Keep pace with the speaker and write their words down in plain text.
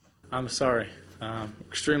I'm sorry.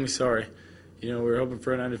 Extremely sorry. We were hoping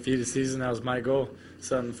for an undefeated season. That was my goal.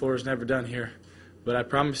 Something the floor's never done here. But I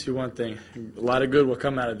promise you one thing. A lot of good will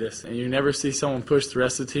come out of this. And you never see someone push the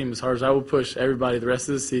rest of the team as hard as I will push everybody the rest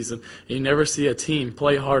of the season. And you never see a team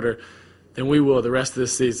play harder than we will the rest of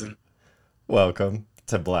this season. Welcome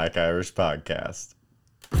to Black Irish Podcast.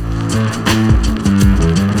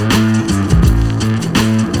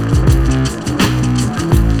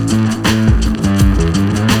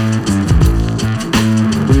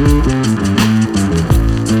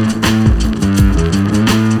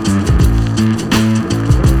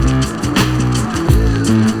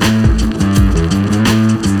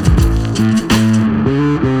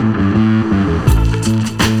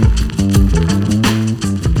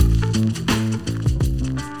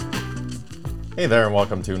 Hey there, and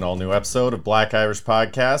welcome to an all-new episode of Black Irish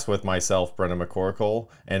Podcast with myself, Brendan McCorkle,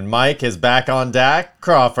 and Mike is back on deck.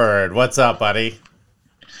 Crawford, what's up, buddy?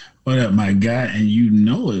 What up, my guy? And you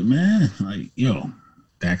know it, man. Like,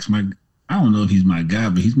 Dak's I don't know if he's my guy,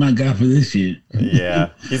 but he's my guy for this shit. Yeah,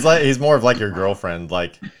 he's more of like your girlfriend.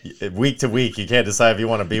 Like, week to week, you can't decide if you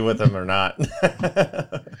want to be with him or not.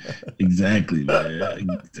 Exactly, man.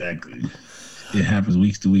 Exactly. It happens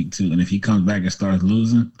weeks to week, too. And if he comes back and starts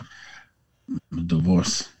losing,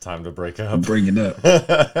 divorce. Time to break up. Bring it up. But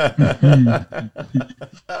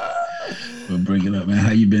bring it up, man.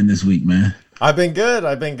 How you been this week, man? I've been good.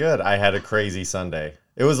 I had a crazy Sunday.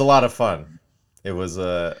 It was a lot of fun. It was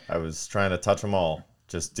I was trying to touch them all.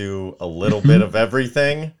 Just do a little bit of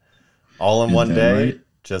everything all in one day, right?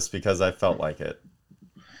 Just because I felt like it.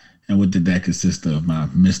 And what did that consist of, my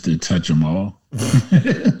Mr. Touch 'em All?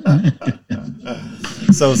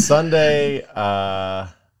 So Sunday,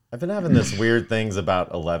 I've been having this weird things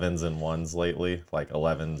about 11s and 1s lately. Like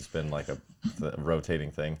 11's been like a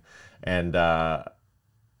rotating thing. And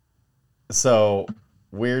so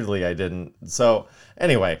weirdly I didn't. So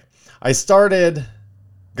anyway, I started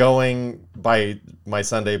going by my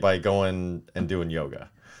Sunday by going and doing yoga.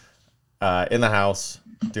 In the house,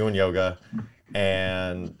 doing yoga.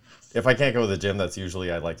 And if I can't go to the gym, that's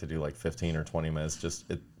usually I like to do like 15 or 20 minutes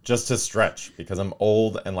just to stretch, because I'm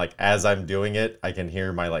old and like as I'm doing it, I can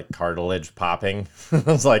hear my like cartilage popping. I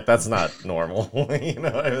was like, that's not normal.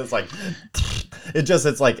 It's like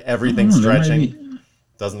it's like everything stretching.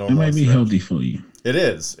 Doesn't normally. It might be healthy for you. It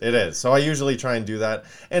is. So I usually try and do that,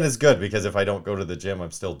 and it's good because if I don't go to the gym,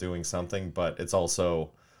 I'm still doing something, but it's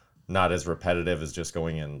also not as repetitive as just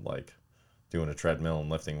going in like doing a treadmill and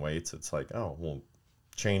lifting weights. It's like, oh, we'll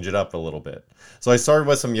change it up a little bit. So I started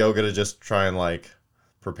with some yoga to just try and like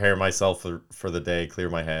prepare myself for the day, clear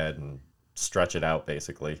my head, and stretch it out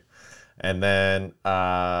basically. And then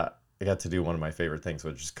I got to do one of my favorite things,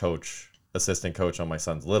 which is assistant coach on my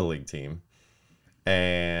son's Little League team.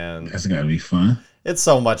 And that's gotta be fun. It's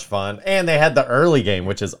so much fun. And they had the early game,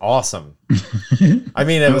 which is awesome. I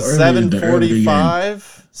mean, it was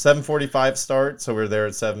 7:45 start, so we were there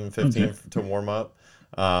at 7:15 to warm up.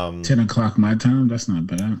 10 o'clock my time, that's not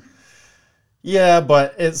bad. Yeah,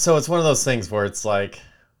 but it's one of those things where it's like,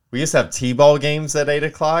 we used to have t-ball games at 8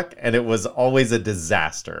 o'clock, and it was always a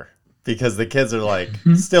disaster because the kids are like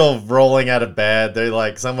still rolling out of bed. They're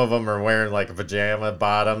like, some of them are wearing like pajama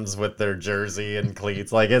bottoms with their jersey and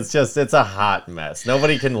cleats. Like, it's a hot mess.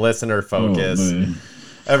 Nobody can listen or focus. Oh,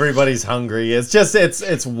 everybody's hungry.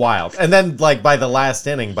 It's wild. And then like by the last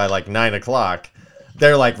inning, by like 9 o'clock,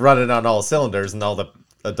 they're like running on all cylinders, and all the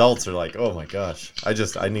adults are like, oh my gosh, I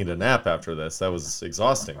need a nap after this. That was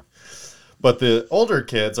exhausting. But the older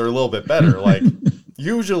kids are a little bit better. Like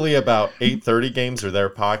usually about 8:30 games are their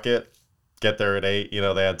pocket. Get there at 8.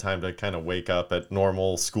 They had time to kind of wake up at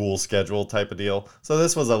normal school schedule type of deal. So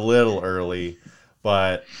this was a little early,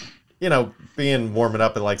 but warming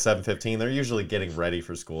up at like 7:15, they're usually getting ready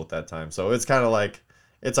for school at that time. So it's kind of like,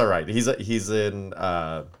 it's all right. He's in,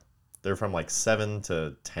 they're from like 7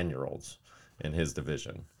 to 10-year-olds in his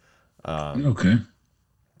division. Okay.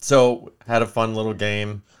 So had a fun little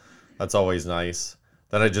game. That's always nice.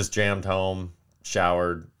 Then I just jammed home,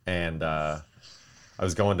 showered, and I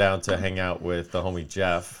was going down to hang out with the homie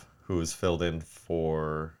Jeff, who was filled in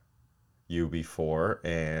for you before,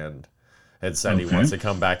 and had said he wants to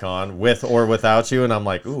come back on with or without you. And I'm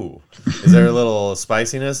like, ooh, is there a little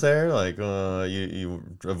spiciness there? Like, you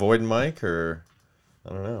avoiding Mike, or I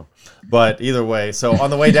don't know. But either way, so on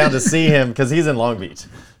the way down to see him, because he's in Long Beach.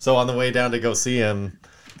 So on the way down to go see him,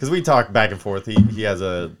 because we talk back and forth, he has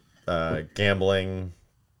a gambling,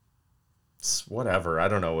 whatever, I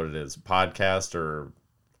don't know what it is, podcast or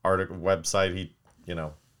article website. He,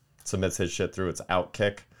 submits his shit through. It's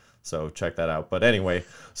Outkick. So check that out. But anyway,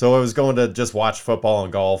 so I was going to just watch football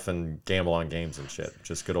and golf and gamble on games and shit.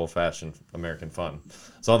 Just good old-fashioned American fun.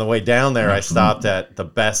 So on the way down there, I stopped at the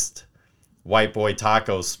best white boy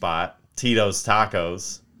taco spot, Tito's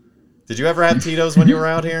Tacos. Did you ever have Tito's when you were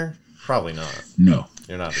out here? Probably not. No.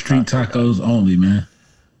 You're not a Street taco guy. tacos only, man.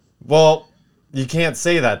 Well, you can't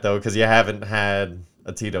say that, though, because you haven't had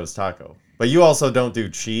a Tito's taco. But you also don't do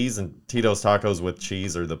cheese, and Tito's tacos with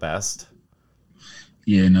cheese are the best.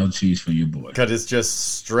 Yeah, no cheese for your boy. Because it's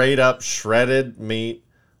just straight up shredded meat,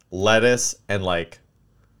 lettuce, and like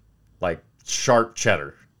sharp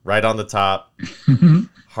cheddar right on the top.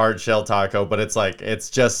 Hard shell taco, but it's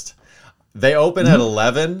just, they open at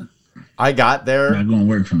 11. I got there Not gonna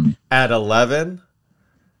work for me. at 11,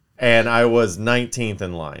 and I was 19th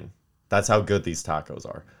in line. That's how good these tacos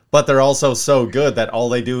are. But they're also so good that all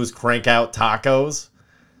they do is crank out tacos.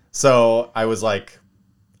 So I was like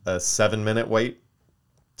a 7-minute wait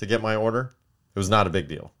to get my order. It was not a big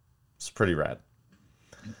deal. It's pretty rad.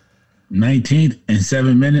 19th in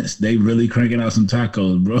 7 minutes, they really cranking out some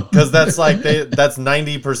tacos, bro. Because that's that's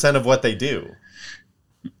 90% of what they do.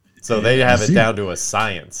 So they have it down to a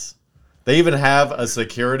science. They even have a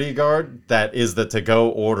security guard that is the to-go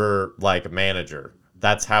order like manager.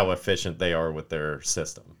 That's how efficient they are with their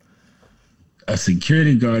system. A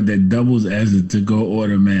security guard that doubles as a to-go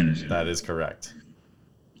order manager. That is correct.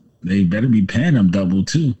 They better be paying them double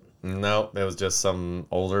too. Nope, it was just some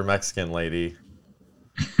older Mexican lady.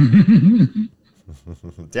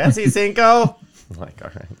 Jesse Cinco. Like,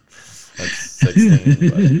 all right, that's 16,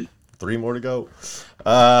 but 3 more to go.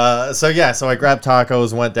 So I grabbed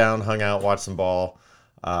tacos, went down, hung out, watched some ball.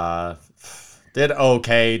 Did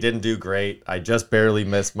okay, didn't do great. I just barely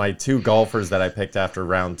missed. My 2 golfers that I picked after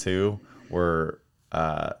round 2 were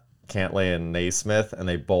Cantlay and Naismith, and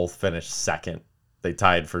they both finished second. They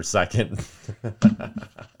tied for second.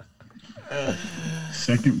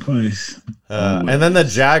 Second place. And then the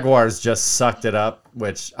Jaguars just sucked it up,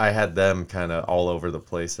 which I had them kind of all over the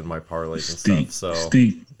place in my parlays and stuff. So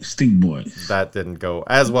stink boys. that didn't go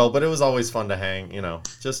as well, but it was always fun to hang,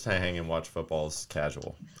 just to hang and watch football is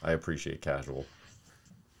casual. I appreciate casual.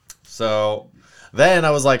 So then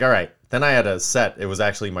I was like, all right. Then I had a set. It was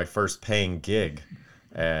actually my first paying gig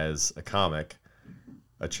as a comic,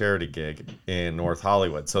 a charity gig in North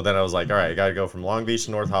Hollywood. So then I was like, all right, I got to go from Long Beach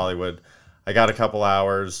to North Hollywood. I got a couple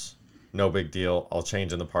hours. No big deal. I'll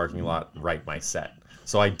change in the parking lot, write my set.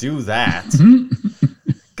 So I do that.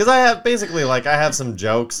 Because I have some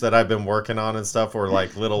jokes that I've been working on and stuff, or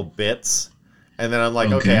like little bits. And then I'm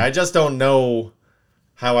like, okay, I just don't know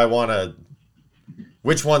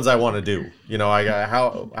which ones I want to do.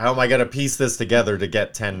 How am I going to piece this together to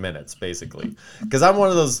get 10 minutes, basically? Because I'm one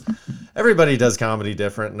of those, everybody does comedy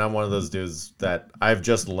different, and I'm one of those dudes that I've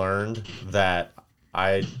just learned that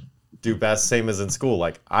I do best, same as in school.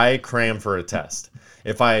 Like, I cram for a test.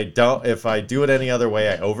 If I do it any other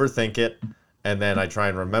way, I overthink it, and then I try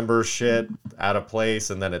and remember shit out of place,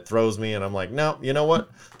 and then it throws me, and I'm like, no, you know what?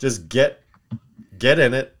 Just get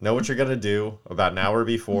in it, know what you're going to do about an hour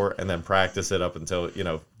before, and then practice it up until,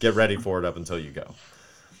 get ready for it up until you go.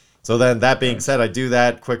 So then, that being said, I do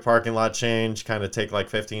that, quick parking lot change, kind of take like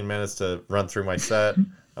 15 minutes to run through my set.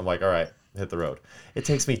 I'm like, all right, hit the road. It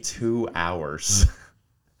takes me 2 hours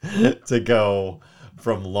to go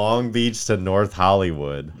from Long Beach to North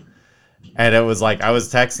Hollywood. And it was like, I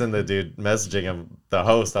was texting the dude, messaging him, the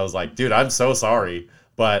host. I was like, dude, I'm so sorry,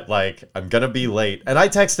 but like, I'm going to be late. And I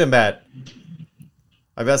texted him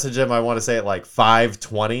I messaged him, I want to say at like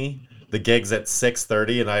 5:20. The gig's at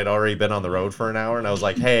 6:30, and I had already been on the road for an hour. And I was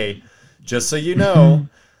like, hey, just so you know,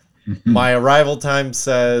 my arrival time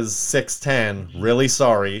says 6:10. Really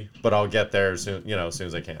sorry, but I'll get there soon, as soon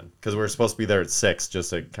as I can. Because we're supposed to be there at 6 just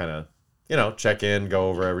to kind of, check in, go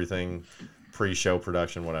over everything, pre-show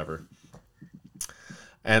production, whatever.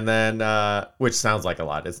 And then, which sounds like a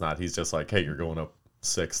lot. It's not. He's just like, hey, you're going up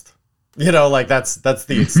 6th. That's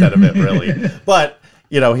the extent of it, really. But,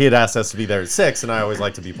 he had asked us to be there at 6, and I always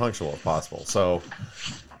like to be punctual if possible. So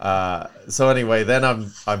anyway, then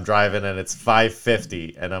I'm driving, and it's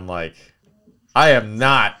 5:50, and I'm like, I am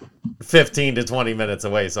not 15 to 20 minutes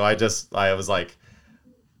away. So I was like,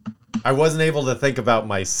 I wasn't able to think about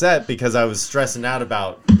my set because I was stressing out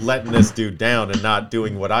about letting this dude down and not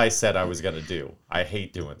doing what I said I was going to do. I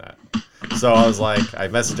hate doing that. So I was like, I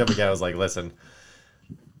messaged him again. I was like, listen,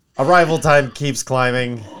 arrival time keeps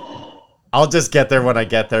climbing. I'll just get there when I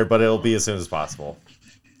get there, but it'll be as soon as possible,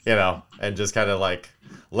 and just kind of like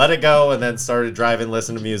let it go. And then started driving,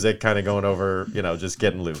 listening to music, kind of going over, just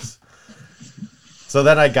getting loose. So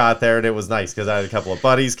then I got there, and it was nice because I had a couple of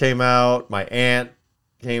buddies came out. My aunt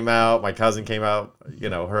came out, my cousin came out,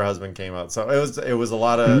 her husband came out. So it was a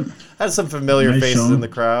lot of had some familiar Nice faces show. in the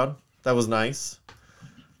crowd. That was nice.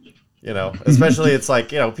 Especially it's like,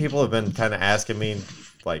 people have been kind of asking me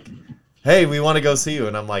like, "Hey, we want to go see you."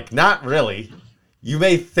 And I'm like, "Not really. You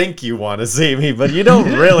may think you want to see me, but you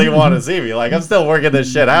don't really want to see me. Like, I'm still working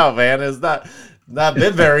this shit out, man. It's not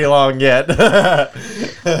been very long yet."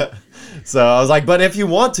 So I was like, "But if you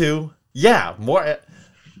want to, yeah, more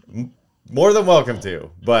than welcome to.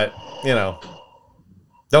 But,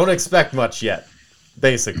 don't expect much yet,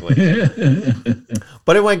 basically."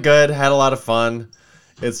 But it went good, had a lot of fun.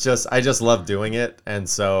 It's just, I just love doing it. And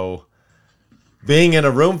so being in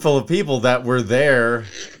a room full of people that were there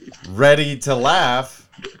ready to laugh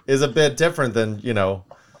is a bit different than,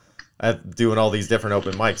 at doing all these different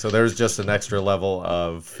open mics. So there's just an extra level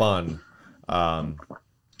of fun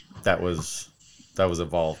that was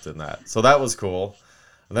involved in that. So that was cool.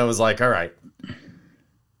 And then it was like, all right,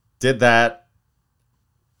 did that.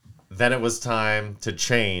 Then it was time to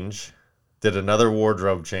change. Did another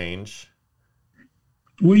wardrobe change.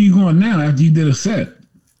 Where you going now after you did a set?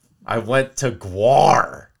 I went to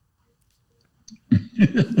GWAR.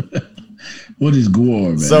 What is GWAR,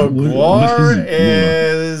 man? So What GWAR GWAR?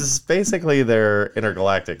 is basically their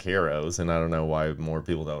intergalactic heroes, and I don't know why more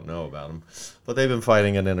people don't know about them, but they've been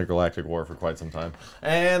fighting an intergalactic war for quite some time,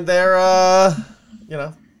 and they're,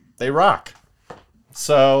 they rock.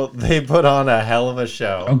 So they put on a hell of a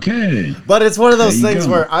show. Okay. But it's one of those There you things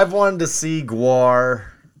go. where I've wanted to see GWAR.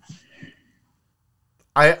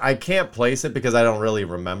 I can't place it because I don't really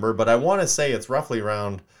remember, but I want to say it's roughly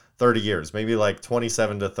around 30 years, maybe like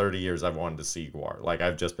 27 to 30 years I've wanted to see GWAR. Like,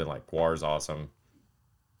 I've just been like, GWAR's awesome.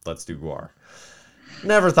 Let's do GWAR.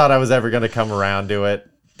 Never thought I was ever going to come around to it.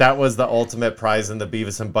 That was the ultimate prize in the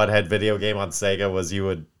Beavis and Butthead video game on Sega, was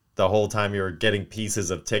the whole time you were getting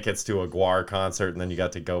pieces of tickets to a GWAR concert, and then you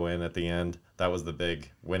got to go in at the end. That was the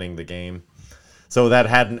big winning the game. So that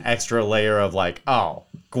had an extra layer of like, oh,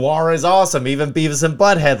 GWAR is awesome. Even Beavis and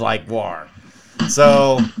Butthead like GWAR.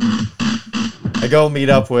 So I go meet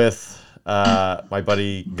up with my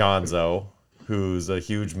buddy Gonzo, who's a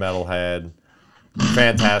huge metalhead,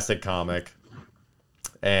 fantastic comic.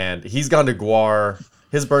 And he's gone to GWAR.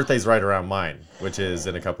 His birthday's right around mine, which is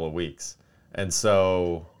in a couple of weeks. And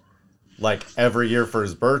so, like, every year for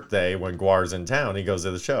his birthday, when GWAR's in town, he goes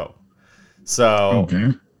to the show. So Okay.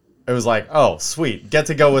 it was like, oh, sweet. Get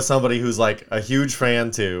to go with somebody who's like a huge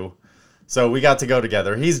fan too. So we got to go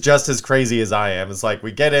together. He's just as crazy as I am. It's like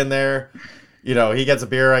we get in there, he gets a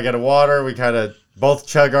beer, I get a water. We kind of both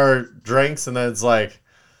chug our drinks, and then it's like,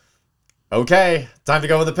 okay, time to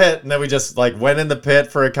go in the pit. And then we just like went in the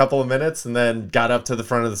pit for a couple of minutes and then got up to the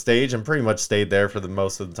front of the stage and pretty much stayed there for the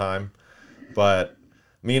most of the time. But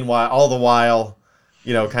meanwhile, all the while,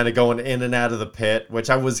 kind of going in and out of the pit, which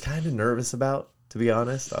I was kind of nervous about, to be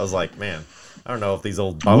honest. I was like, man, I don't know if these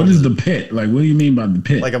old bones... What is the pit? Like, what do you mean by the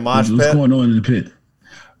pit? Like a mosh What's pit? going on in the pit?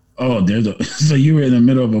 Oh, so you were in the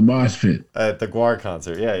middle of a mosh pit. At the GWAR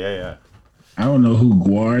concert. Yeah. I don't know who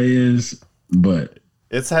GWAR is, but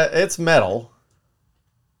It's metal.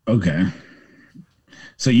 okay.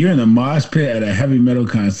 So you're in a mosh pit at a heavy metal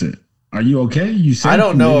concert. Are you okay? You said I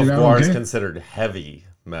don't know if you made it out GWAR is okay? considered heavy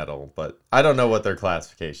metal, but I don't know what their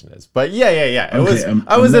classification is. But yeah. It Okay, was. a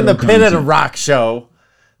I was in the metal pit at a concert. rock show.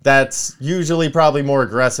 That's usually probably more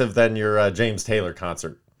aggressive than your James Taylor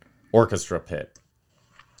concert orchestra pit.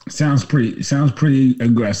 Sounds pretty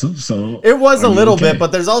aggressive. So It was a are you little okay? bit,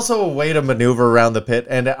 but there's also a way to maneuver around the pit.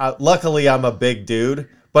 And luckily, I'm a big dude,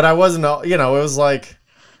 but I wasn't. It was like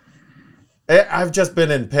I've just been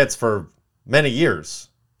in pits for many years,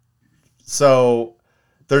 so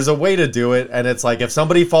there's a way to do it. And it's like if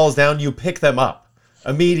somebody falls down, you pick them up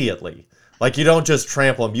immediately. Like you don't just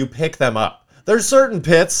trample them; you pick them up. There's certain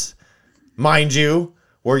pits, mind you,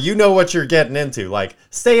 where you know what you're getting into. Like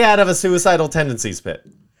stay out of a suicidal tendencies pit.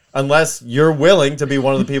 Unless you're willing to be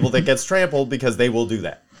one of the people that gets trampled, because they will do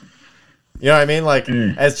that. You know what I mean? Like,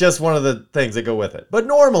 it's just one of the things that go with it. But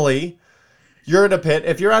normally, you're in a pit.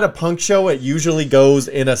 If you're at a punk show, it usually goes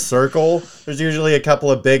in a circle. There's usually a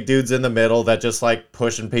couple of big dudes in the middle that just like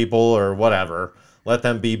pushing people or whatever. Let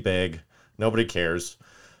them be big. Nobody cares.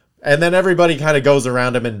 And then everybody kind of goes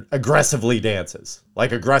around him and aggressively dances.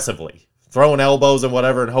 Like, aggressively. Throwing elbows and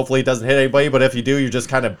whatever, and hopefully it doesn't hit anybody. But if you do, you're just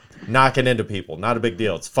kind of knocking into people. Not a big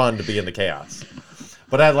deal. It's fun to be in the chaos.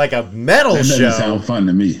 But at like a metal That show, doesn't sound fun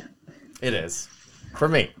to me. it is. For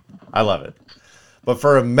me, I love it. But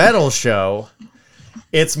for a metal show,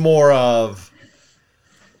 it's more of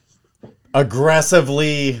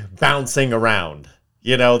aggressively bouncing around.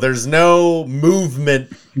 There's no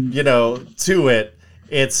movement, to it.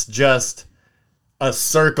 It's just a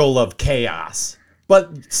circle of chaos.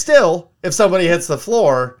 But still, if somebody hits the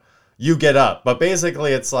floor, you get up. But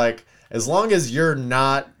basically, it's like, as long as you're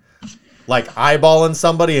not like eyeballing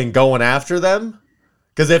somebody and going after them,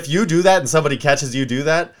 because if you do that and somebody catches you do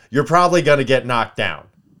that, you're probably going to get knocked down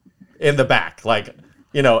in the back. Like,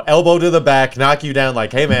 you know, elbow to the back, knock you down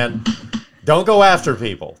like, hey, man, don't go after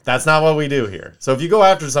people. That's not what we do here. So if you go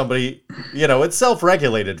after somebody, you know, it's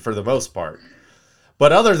self-regulated for the most part.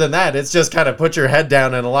 But other than that, it's just kind of put your head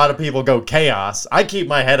down, and a lot of people go chaos. I keep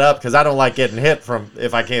my head up because I don't like getting hit from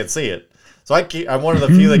if I can't see it. So I'm one of the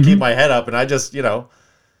few that keep my head up, and I just, you know,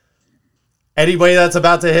 anybody that's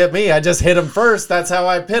about to hit me, I just hit them first. That's how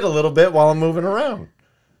I pit a little bit while I'm moving around.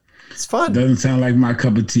 It's fun. Doesn't sound like my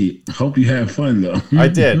cup of tea. Hope you had fun, though. I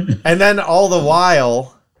did. And then all the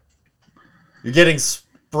while, you're getting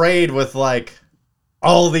sprayed with, like,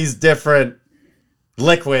 all these different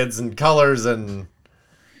liquids and colors, and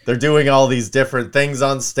they're doing all these different things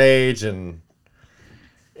on stage, and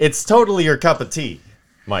it's totally your cup of tea,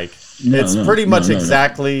 Mike. It's pretty much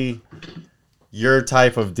exactly your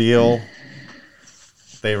type of deal.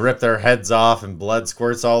 They rip their heads off and blood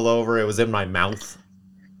squirts all over. It was in my mouth.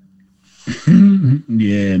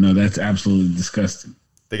 Yeah, no, that's absolutely disgusting.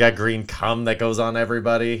 They got green cum that goes on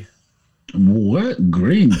everybody. What?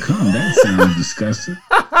 Green cum? That sounds disgusting.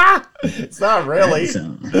 It's not really.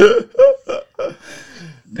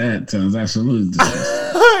 That sounds absolutely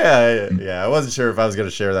disgusting. Yeah, I wasn't sure if I was going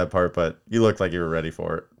to share that part, but you looked like you were ready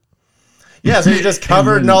for it. Yeah, so you're just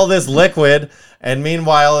covered in all this liquid, and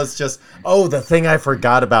meanwhile, it's just, oh, the thing I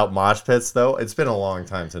forgot about mosh pits, though, it's been a long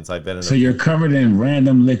time since I've been in So you're covered in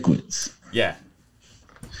random liquids. Yeah.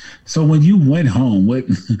 So when you went home, what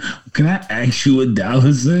can I ask you what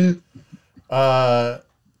Dallas said?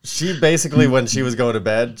 She basically, when she was going to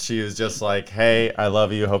bed, she was just like, hey, I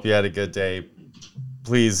love you. Hope you had a good day.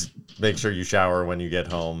 Please make sure you shower when you get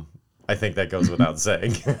home. I think that goes without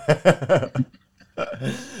saying.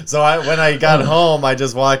 So when I got home, I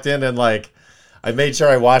just walked in and, like, I made sure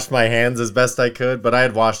I washed my hands as best I could, but I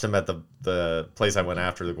had washed them at the place I went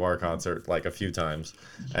after the Guar concert, like, a few times.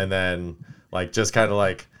 And then, like, just kind of,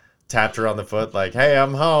 like, tapped her on the foot, like, hey,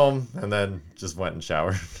 I'm home. And then just went and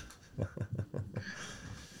showered.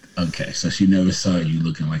 Okay, so she never saw you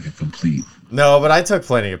looking like a complete No, but I took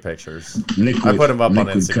plenty of pictures. liquid. I put them up on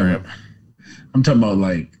liquid Instagram. cover. I'm talking about,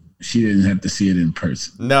 like, she didn't have to see it in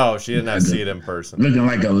person. No, she didn't have to see it in person. Looking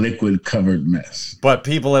like a liquid covered mess. But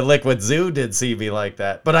people at Liquid Zoo did see me like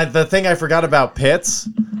that. But the thing I forgot about pits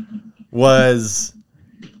was,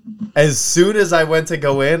 as soon as I went to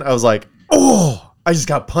go in, I was like, oh, I just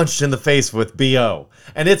got punched in the face with BO.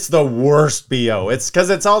 And it's the worst BO. It's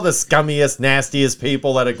because it's all the scummiest, nastiest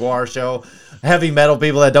people at a Guar show. Heavy metal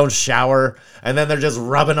people that don't shower. And then they're just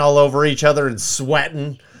rubbing all over each other and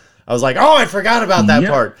sweating. I was like, oh, I forgot about that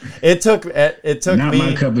part. It took Not me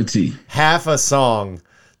my cup of tea. half a song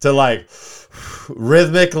to, like,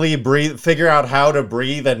 rhythmically breathe, figure out how to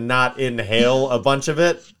breathe and not inhale a bunch of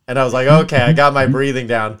it. And I was like, okay, I got my breathing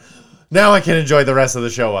down. Now I can enjoy the rest of the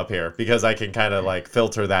show up here because I can kind of, like,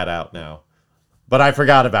 filter that out now. But I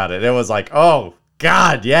forgot about it. It was like, oh,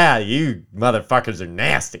 God, yeah, you motherfuckers are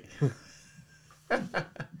nasty.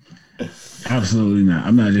 Absolutely not.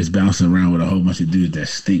 I'm not just bouncing around with a whole bunch of dudes that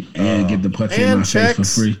stink and get the putty in my face for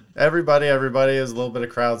free. Everybody. It was a little bit of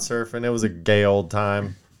crowd surfing. It was a gay old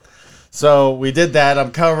time. So we did that.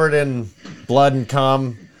 I'm covered in blood and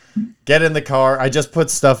cum. Get in the car. I just put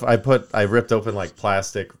stuff. I ripped open, like,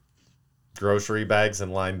 plastic grocery bags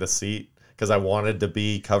and lined the seat because I wanted to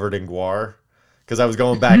be covered in Guar. Because I was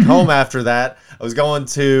going back home after that. I was going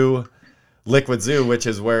to Liquid Zoo, which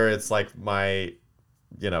is where it's like my,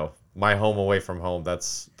 my home away from home.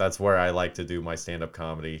 That's where I like to do my stand-up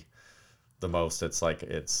comedy the most. It's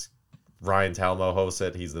Ryan Talmo hosts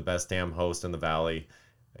it. He's the best damn host in the Valley.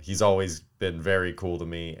 He's always been very cool to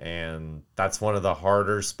me, and that's one of the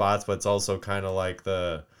harder spots, but it's also kind of like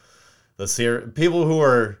the people who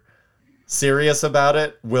are serious about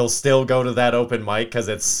it will still go to that open mic because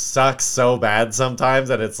it sucks so bad sometimes,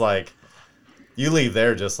 and it's like you leave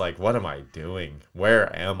there just like, what am I doing?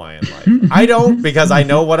 Where am I in life? I don't, because I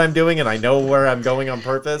know what I'm doing and I know where I'm going on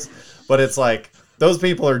purpose, but it's like those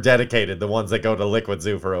people are dedicated, the ones that go to Liquid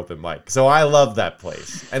Zoo for open mic. So I love that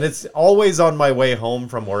place, and it's always on my way home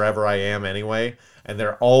from wherever I am anyway, and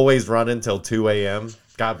they're always running till 2 a.m.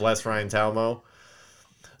 God bless Ryan Talmo.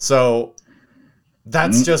 So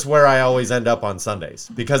that's just where I always end up on Sundays,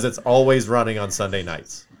 because it's always running on Sunday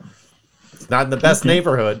nights. It's not in the best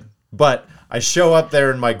neighborhood, but I show up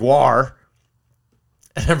there in my Guar,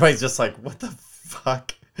 and everybody's just like, what the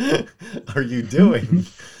fuck are you doing?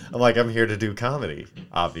 I'm like, I'm here to do comedy,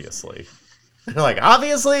 obviously. Like,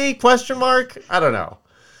 obviously, question mark? I don't know.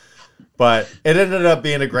 But it ended up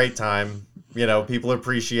being a great time. You know, people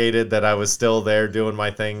appreciated that I was still there doing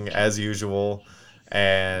my thing as usual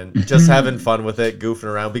and just having fun with it, goofing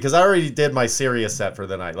around, because I already did my serious set for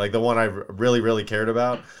the night, like the one I really, really cared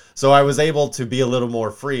about. So I was able to be a little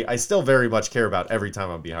more free. I still very much care about every time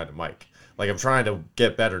I'm behind a mic. Like, I'm trying to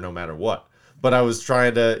get better no matter what. But I was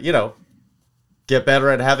trying to, you know, get better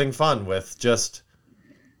at having fun with just,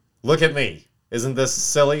 look at me. Isn't this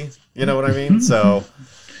silly? You know what I mean? So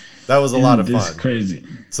that was a lot of fun. Crazy.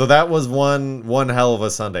 So that was one hell of a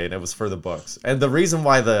Sunday, and it was for the books. And the reason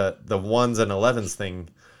why the 1s and 11s thing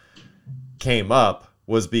came up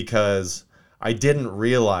was because I didn't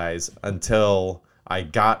realize until I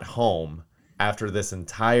got home after this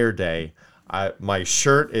entire day. My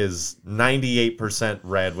shirt is 98%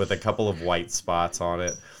 red with a couple of white spots on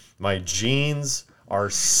it. My jeans are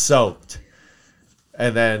soaked.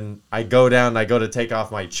 And then I go down and I go to take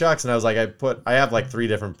off my Chucks, and I was like, I have like 3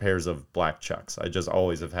 different pairs of black Chucks. I just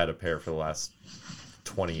always have had a pair for the last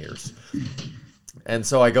 20 years. And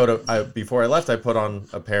so before I left, I put on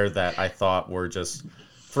a pair that I thought were just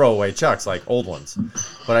throwaway Chucks, like old ones.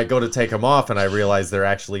 But I go to take them off, and I realize they're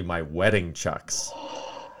actually my wedding Chucks.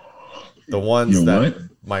 The ones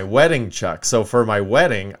my wedding Chucks. So for my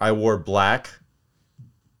wedding, I wore black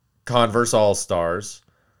Converse All-Stars.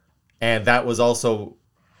 And that was also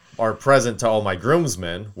our present to all my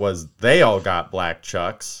groomsmen, was they all got black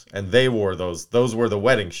Chucks, and they wore those. Those were the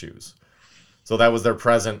wedding shoes. So that was their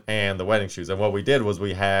present and the wedding shoes. And what we did was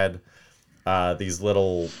we had these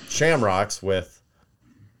little shamrocks with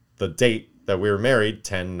the date that we were married,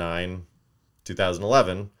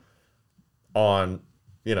 10/9/2011, on,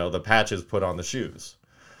 you know, the patches put on the shoes.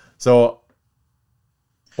 So,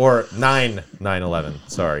 or 9/9/11,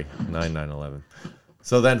 sorry, 9/9/11.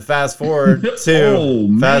 So then fast forward to...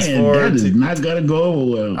 that is not going to go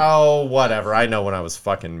over well. Oh, whatever. I know when I was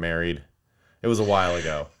fucking married. It was a while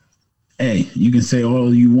ago. Hey, you can say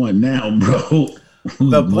all you want now, bro.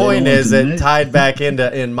 The point is, it tied back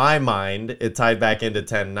into, in my mind, it tied back into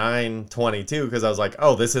 10/9/22, because I was like,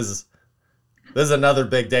 oh, this is another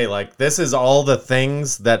big day. Like, this is all the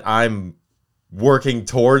things that I'm working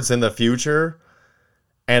towards in the future.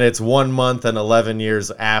 And it's 1 month and 11 years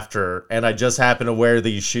after, and I just happen to wear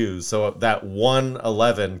these shoes. So that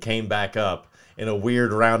 1/11 came back up in a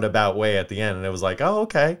weird roundabout way at the end, and it was like, oh,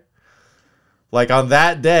 okay. Like, on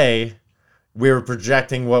that day, we were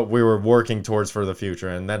projecting what we were working towards for the future.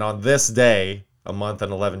 And then on this day, a month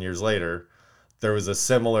and 11 years later, there was a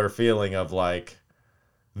similar feeling of like,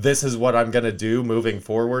 this is what I'm going to do moving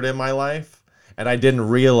forward in my life. And I didn't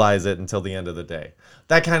realize it until the end of the day.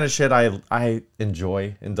 That kind of shit, I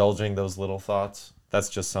enjoy indulging those little thoughts. That's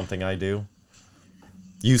just something I do.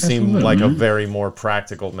 You seem like a very more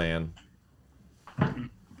practical man.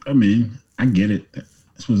 I mean, I get it.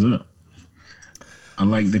 That's what's up. I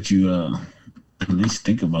like that you at least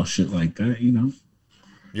think about shit like that, you know.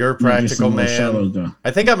 You're a practical man.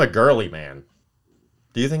 I think I'm a girly man.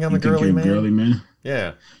 Do you think I'm a girly man? Girly man?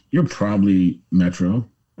 Yeah. You're probably Metro.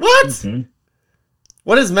 What? Okay.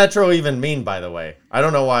 What does Metro even mean, by the way? I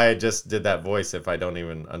don't know why I just did that voice if I don't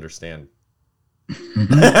even understand.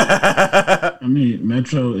 I mean,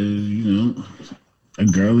 Metro is, you know, a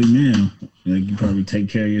girly man. Like, you probably take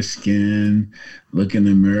care of your skin, look in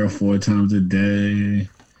the mirror 4 times a day.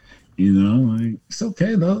 You know, like, it's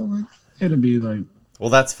okay, though. Like, it'll be like... Well,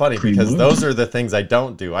 that's funny, because those are the things I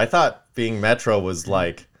don't do. I thought being Metro was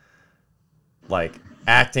like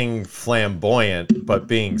acting flamboyant, but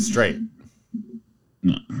being straight.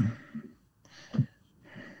 No.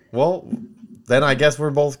 Well, then I guess we're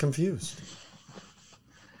both confused.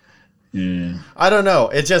 Yeah. I don't know.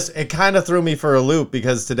 It kind of threw me for a loop,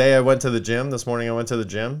 because today I went to the gym. This morning I went to the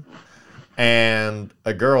gym, and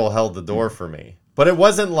a girl held the door for me. But it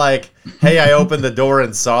wasn't like, hey, I opened the door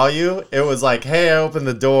and saw you. It was like, hey, I opened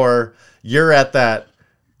the door. You're at that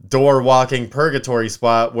door walking purgatory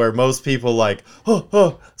spot where most people like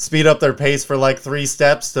speed up their pace for like 3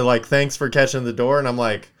 steps to like, thanks for catching the door. And I'm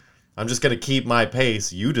like, I'm just gonna keep my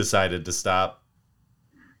pace. You decided to stop.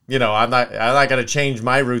 You know, I'm not gonna change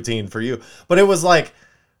my routine for you. But it was like,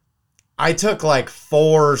 I took like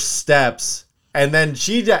 4 steps, and then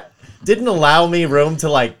she didn't allow me room to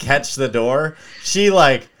like catch the door. She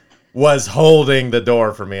like was holding the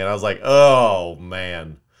door for me, and I was like, oh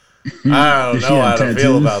man. I don't know how to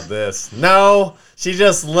feel about this. No, she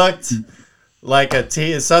just looked like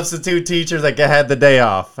a substitute teacher that had the day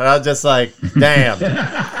off. And I was just like, damn.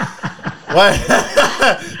 What?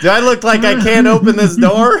 Do I look like I can't open this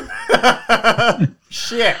door?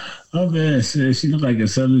 Shit. Oh man, she looked like a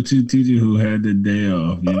substitute teacher who had the day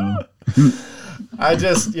off. You know. I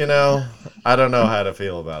just, I don't know how to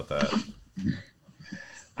feel about that.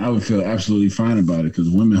 I would feel absolutely fine about it because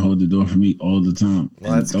women hold the door for me all the time.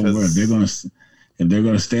 Well, that's don't worry, 'cause- if they're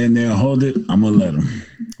gonna stand there and hold it, I'm gonna let them.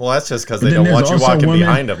 Well, that's just because But they then don't want there's you also walking women-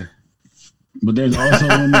 behind them. But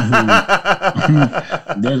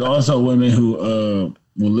there's also women who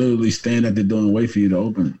will literally stand at the door and wait for you to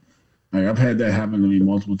open it. Like I've had that happen to me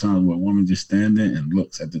multiple times where a woman just stand there and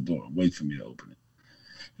looks at the door and wait for me to open it.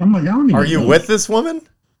 I'm like, I don't even Are you know. with this woman?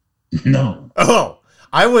 No. Oh,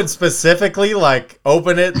 I would specifically like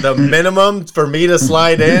open it the minimum for me to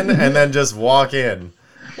slide in and then just walk in.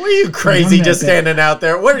 What are you crazy I'm just not that- standing out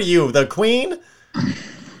there? What are you, the queen?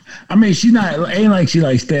 I mean, ain't like she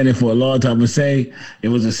like standing for a long time. But say it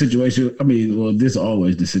was a situation. I mean, well, this is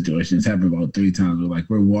always the situation. It's happened about 3 times. Where like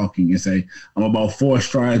we're walking and say I'm about 4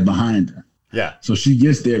 strides behind her. Yeah. So she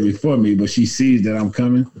gets there before me, but she sees that I'm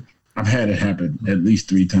coming. I've had it happen at least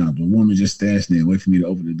 3 times. A woman just stands there and wait for me to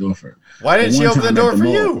open the door for her. Why didn't But she one open the time door at for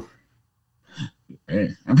mall- you? Hey,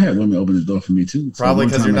 I've had women open the door for me too. So Probably one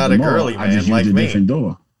 'cause time you're at not the a mall, girly I man just like used a me. different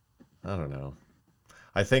door, I don't know.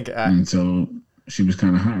 I think and so she was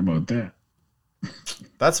kind of hot about that.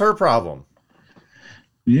 that's her problem.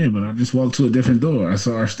 Yeah, but I just walked to a different door. I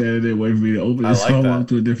saw her standing there waiting for me to open I it, so like I that. walked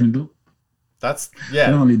to a different door. That's, I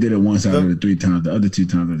yeah. only did it once out The- of the 3 times. The other 2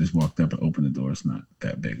 times I just walked up and opened the door. It's not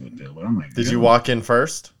that big of a deal. But I'm like, Did yo. you walk in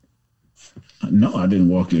first? No, I didn't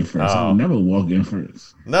walk in first. I Oh. would never walk in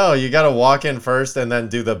first. No, you got to walk in first and then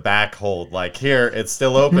do the back hold. Like, here, it's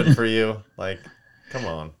still open for you. Like, come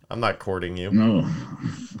on. I'm not courting you. No,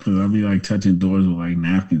 because I'll be like touching doors with like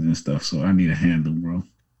napkins and stuff. So I need a handle, bro.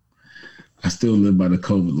 I still live by the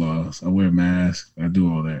COVID laws. I wear a mask. I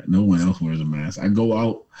do all that. No one else wears a mask. I go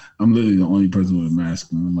out. I'm literally the only person with a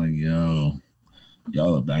mask. And I'm like, yo,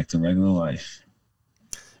 y'all are back to regular life.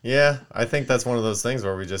 Yeah, I think that's one of those things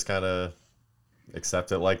where we just kind of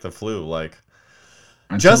accept it like the flu. Like,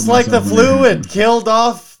 I just told like the myself when flu, happened, it killed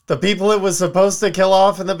off the people it was supposed to kill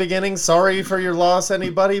off in the beginning. Sorry for your loss,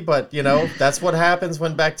 anybody, but that's what happens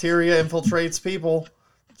when bacteria infiltrates people.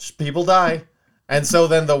 People die. And so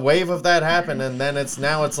then the wave of that happened, and then it's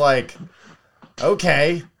like,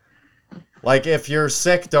 okay, like if you're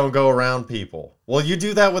sick, don't go around people. Well, you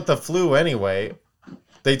do that with the flu anyway.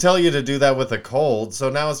 They tell you to do that with a cold, so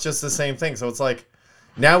now it's just the same thing. So it's like,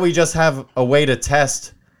 now we just have a way to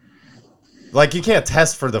test. Like, you can't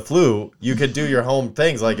test for the flu. You could do your home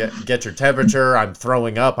things, like get your temperature. I'm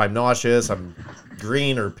throwing up. I'm nauseous. I'm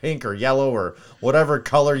green or pink or yellow or whatever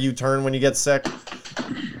color you turn when you get sick.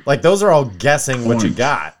 Like, those are all guessing what you Orange.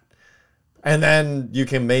 got. And then you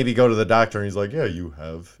can maybe go to the doctor and he's like, yeah, you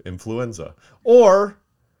have influenza. Or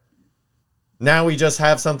now we just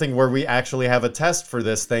have something where we actually have a test for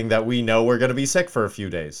this thing that we know we're going to be sick for a few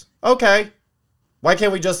days. Okay. Why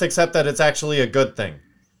can't we just accept that it's actually a good thing?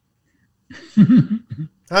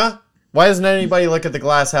 Huh? Why doesn't anybody look at the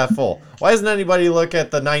glass half full? Why doesn't anybody look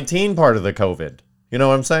at the 19 part of the COVID? You know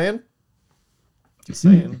what I'm saying? Just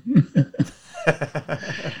saying.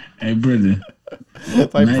 Hey, Brendan.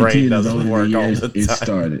 My 19 brain is doesn't over the work all years the it time.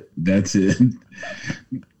 started. That's it.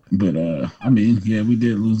 But I mean, yeah, we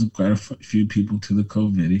did lose quite a few people to the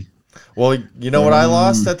COVID. Well, you know what I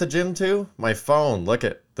lost at the gym too? My phone. Look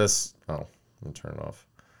at this. Oh, let me turn it off.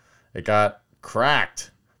 It got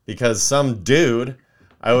cracked because some dude,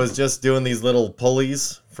 I was just doing these little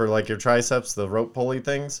pulleys for like your triceps, the rope pulley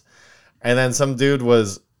things. And then some dude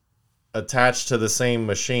was attached to the same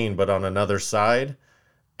machine, but on another side.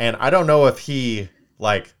 And I don't know if he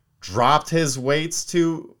like dropped his weights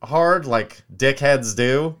too hard, like dickheads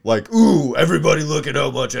do. Like, ooh, everybody look at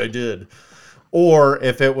how much I did. Or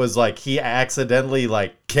if it was like he accidentally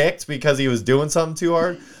like kicked because he was doing something too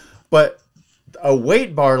hard. But a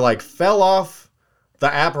weight bar like fell off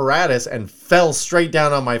the apparatus and fell straight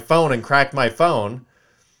down on my phone and cracked my phone.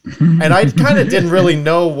 And I kind of didn't really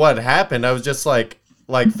know what happened. I was just like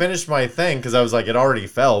finished my thing because I was like, it already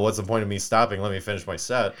fell. What's the point of me stopping? Let me finish my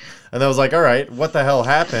set. And I was like, all right, what the hell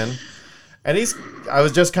happened? And I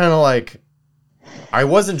was just kind of like, I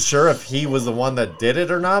wasn't sure if he was the one that did it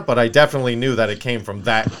or not, but I definitely knew that it came from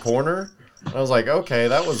that corner. And I was like, okay,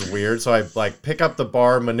 that was weird. So I like pick up the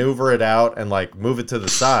bar, maneuver it out, and like move it to the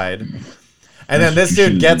side. And then this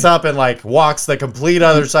dude gets up and like walks the complete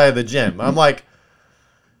other side of the gym. I'm like,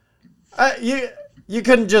 you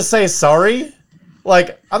couldn't just say sorry?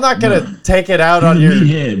 Like, I'm not gonna take it out on your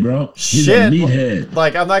meathead, bro. He's a shit. meathead.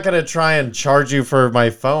 Like, I'm not gonna try and charge you for my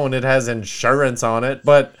phone. It has insurance on it,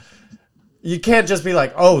 but you can't just be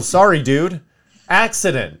like, "Oh, sorry, dude,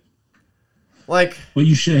 accident." Like, Well,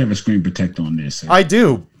 you should have a screen protector on this. Sir. I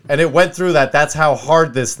do, and it went through that. That's how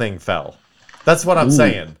hard this thing fell. That's what I'm Ooh.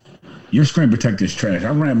 saying. Your screen protector's trash. I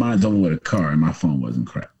ran mine over with a car and my phone wasn't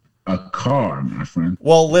cracked. A car, my friend.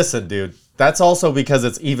 Well, listen, dude. That's also because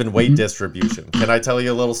it's even weight distribution. Can I tell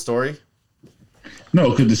you a little story?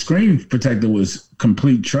 No, because the screen protector was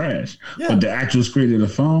complete trash. Yeah. But the actual screen of the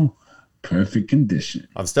phone, perfect condition.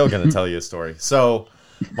 I'm still going to tell you a story. So,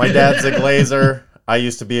 my dad's a glazer. I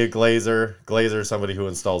used to be a glazer. Glazer is somebody who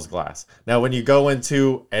installs glass. Now, when you go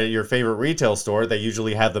into your favorite retail store, they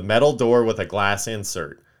usually have the metal door with a glass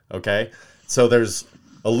insert. Okay? So, there's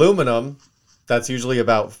aluminum that's usually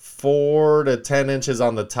about 4 to 10 inches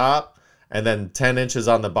on the top and then 10 inches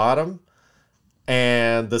on the bottom.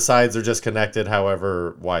 And the sides are just connected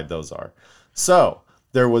however wide those are. So,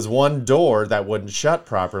 there was one door that wouldn't shut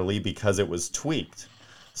properly because it was tweaked.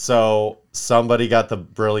 So somebody got the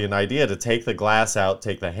brilliant idea to take the glass out,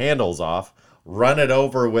 take the handles off, run it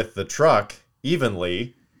over with the truck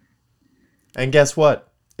evenly. And guess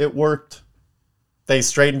what? It worked. They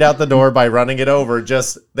straightened out the door by running it over.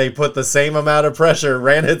 They put the same amount of pressure,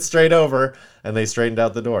 ran it straight over, and they straightened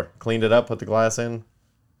out the door. Cleaned it up, put the glass in.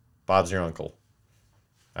 Bob's your uncle.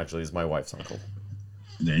 Actually, he's my wife's uncle.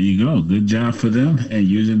 There you go. Good job for them and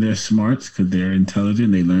using their smarts because they're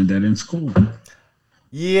intelligent. They learned that in school.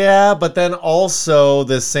 Yeah, but then also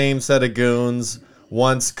the same set of goons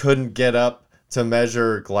once couldn't get up to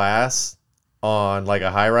measure glass on like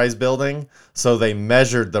a high-rise building, so they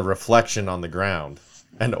measured the reflection on the ground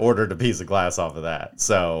and ordered a piece of glass off of that.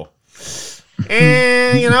 So,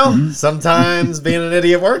 you know, sometimes being an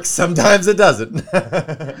idiot works, sometimes it doesn't.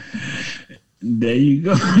 There you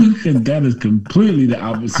go. That is completely the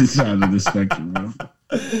opposite side of the spectrum, bro.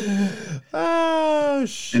 Oh,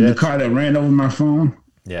 shit. And the car that ran over my phone,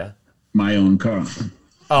 Yeah. my own car.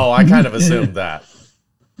 Oh, I kind of assumed that.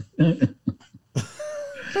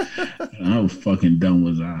 How fucking dumb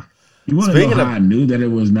was I? You want to Speaking know of- how I knew that it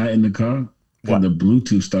was not in the car? What? Because the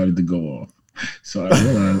Bluetooth started to go off. So I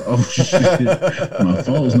realized, oh shit, my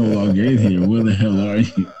phone's no longer in here. Where the hell are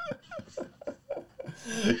you?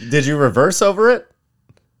 Did you reverse over it?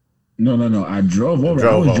 No. I drove over.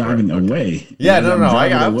 Drove I was over, driving okay. away. Yeah, As no. I'm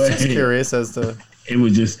driving I was just away, curious as to... It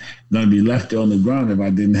was just going to be left on the ground if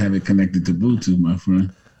I didn't have it connected to Bluetooth, my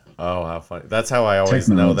friend. Oh, how funny. That's how I always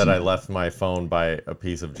know that I Technology. left my phone by a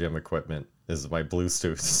piece of gym equipment, is my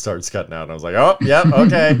Bluetooth starts cutting out. And I was like, oh, yep,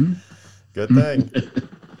 okay. Good thing.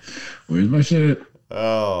 Where's my shit?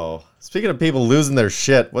 Oh, speaking of people losing their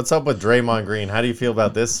shit, what's up with Draymond Green? How do you feel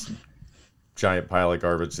about this giant pile of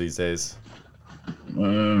garbage these days?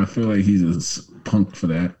 I feel like he's a punk for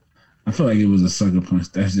that. I feel like it was a sucker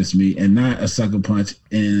punch. That's just me. And not a sucker punch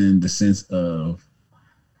in the sense of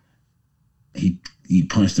he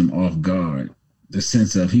punched him off guard. The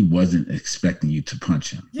sense of he wasn't expecting you to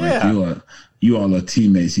punch him. Yeah. Like you all are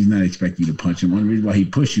teammates. He's not expecting you to punch him. One reason why he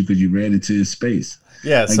pushed you because you ran into his space.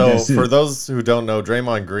 Yeah, Like, so that's it. for those who don't know,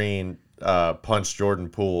 Draymond Green punched Jordan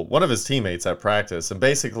Poole, one of his teammates at practice. And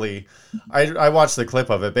basically, I watched the clip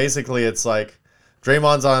of it. Basically, it's like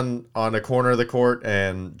Draymond's on a corner of the court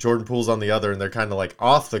and Jordan Poole's on the other, and they're kind of like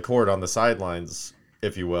off the court on the sidelines,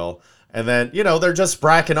 if you will. And then, you know, they're just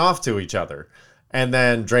bracking off to each other. And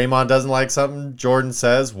then Draymond doesn't like something Jordan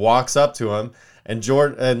says, walks up to him, and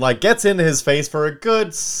Jordan like gets into his face for a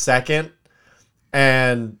good second.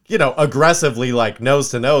 And, you know, aggressively, like, nose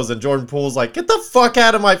to nose. And Jordan Poole's like, get the fuck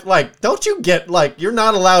out of my... Like, don't you get... Like, you're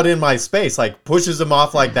not allowed in my space. Like, pushes him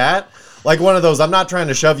off like that. Like, one of those, I'm not trying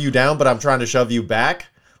to shove you down, but I'm trying to shove you back.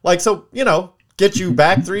 Like, so, you know, get you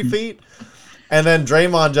back 3 feet. And then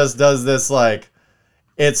Draymond just does this, like...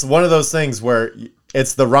 It's one of those things where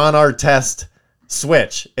it's the Ron Artest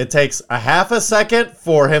switch. It takes a half a second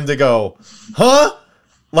for him to go, huh?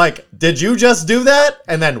 Like, did you just do that?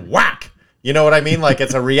 And then whack! You know what I mean? Like,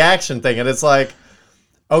 it's a reaction thing. And it's like,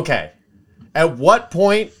 okay, at what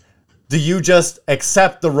point do you just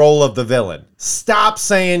accept the role of the villain? Stop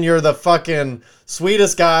saying you're the fucking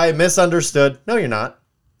sweetest guy, misunderstood. No, you're not.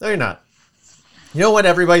 No, you're not. You know when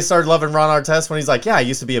everybody started loving Ron Artest? When he's like, yeah, I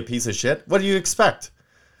used to be a piece of shit. What do you expect?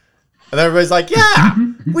 And everybody's like, yeah,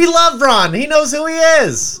 we love Ron. He knows who he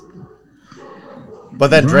is. But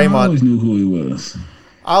then Ron Draymond... always knew who he was.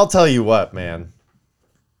 I'll tell you what, man.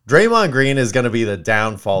 Draymond Green is going to be the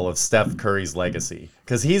downfall of Steph Curry's legacy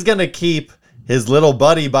because he's going to keep his little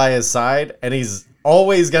buddy by his side, and he's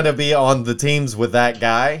always going to be on the teams with that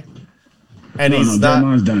guy. And he's not.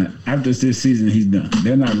 Draymond's done. After this season, he's done.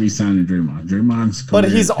 They're not re-signing Draymond. Draymond's But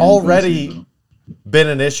career he's is already over. been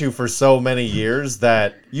an issue for so many years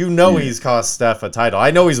that you know he's cost Steph a title.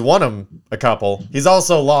 I know he's won him a couple. He's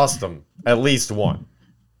also lost them at least one.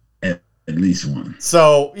 At least one.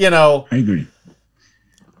 So, you know, I agree.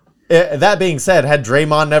 That being said, had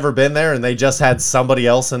Draymond never been there and they just had somebody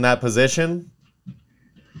else in that position,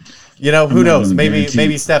 who not knows? gonna Maybe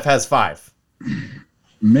guarantee- Steph has 5.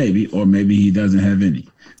 Maybe, or maybe he doesn't have any.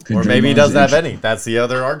 'Cause Or maybe he Draymond's doesn't have any. That's the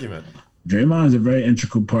other argument. Draymond's a very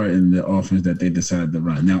integral part in the offense that they decided to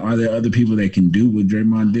run. Now, are there other people that can do what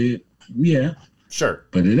Draymond did? Yeah, Sure.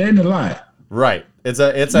 but it ain't a lot. Right. It's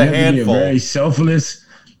a You have to be handful. a very selfless,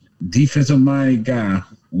 defensive-minded guy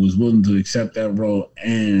who was willing to accept that role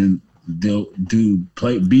and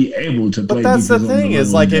be able to play. But that's the defense on thing is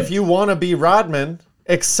level like he if does. you want to be Rodman,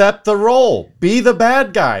 accept the role. Be the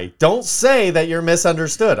bad guy. Don't say that you're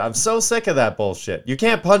misunderstood. I'm so sick of that bullshit. You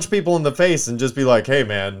can't punch people in the face and just be like, "Hey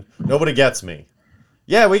man, nobody gets me."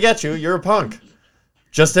 Yeah, we get you. You're a punk.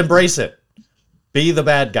 Just embrace it. Be the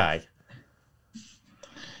bad guy.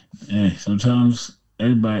 Hey, sometimes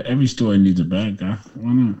every story needs a bad guy.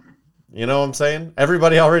 Why not? You know what I'm saying?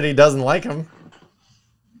 Everybody already doesn't like him.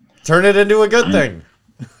 Turn it into a good thing.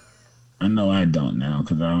 I know I don't now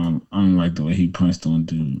because I don't like the way he punched on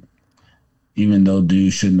dude. Even though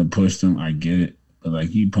dude shouldn't have pushed him, I get it. But like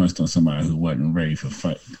he punched on somebody who wasn't ready to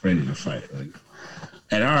fight. Like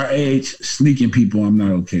at our age, sneaking people, I'm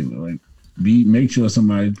not okay with. Like make sure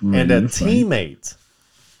somebody's ready And a to fight. teammate.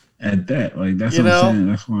 At that, like that's You what know, I'm saying.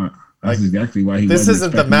 That's why. That's like, exactly why he. This wasn't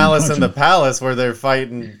isn't the expecting me to Malice punch in the him. Palace where they're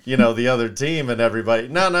fighting, the other team and everybody.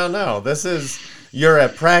 No. This is you're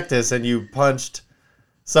at practice and you punched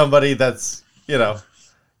somebody that's,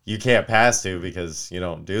 you can't pass to because you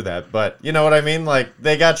don't do that. But you know what I mean? Like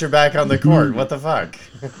they got your back on the court. What the fuck?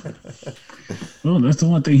 Well, that's the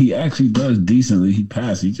one thing he actually does decently. He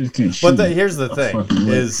passes. He just can't shoot. But here's the thing: fucking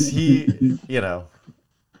way. is he,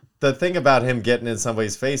 the thing about him getting in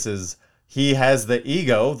somebody's face is he has the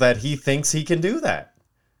ego that he thinks he can do that.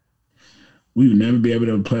 We would never be able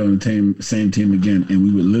to play on the same team again, and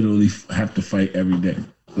we would literally have to fight every day.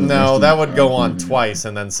 No, that would go on twice,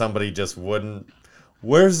 and then somebody just wouldn't.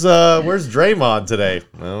 Where's Draymond today?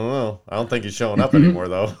 I don't know. I don't think he's showing up anymore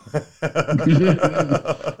though.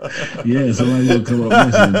 Yeah, somebody will come up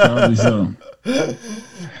missing. Probably so. I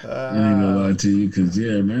ain't gonna lie to you, because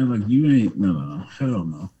man, like you ain't no, hell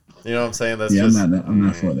no. You know what I'm saying? That's Yeah, just. I'm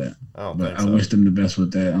not for that. I don't But think I so. wish them the best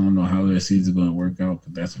with that. I don't know how their season's gonna work out,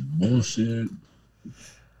 but that's bullshit.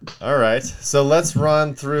 All right, so let's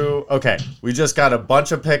run through. Okay, we just got a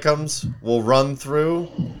bunch of pick'ems. We'll run through,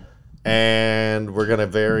 and we're gonna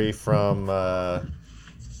vary from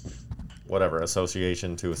whatever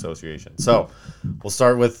association to association. So we'll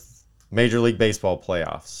start with Major League Baseball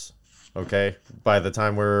playoffs. Okay, by the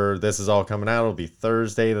time this is all coming out, it'll be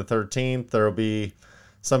Thursday the 13th. There'll be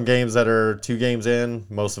some games that are 2 games in.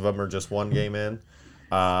 Most of them are just 1 game in.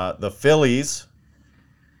 The Phillies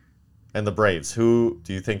and the Braves. Who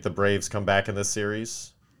do you think the Braves come back in this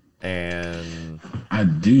series? And I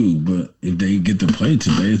do, but if they get to play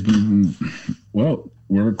today, it's been well.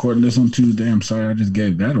 We're recording this on Tuesday. I'm sorry I just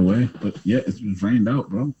gave that away, but yeah, it's rained out,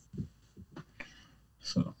 bro.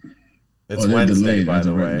 So it's they're Wednesday, delayed by as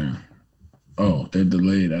the of right way. now. Oh, they're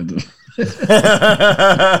delayed. And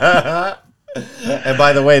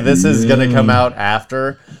by the way, this is going to come Yeah. out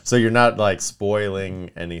after, so you're not like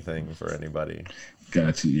spoiling anything for anybody.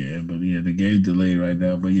 Got you, yeah, but yeah, the game's delayed right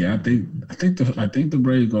now. But yeah, I think the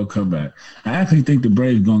Braves gonna come back. I actually think the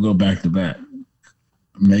Braves gonna go back to back.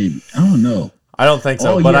 Maybe I don't know. I don't think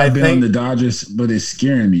so, Oh but yeah, I I've been on think the Dodgers, but it's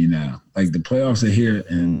scaring me now. Like the playoffs are here,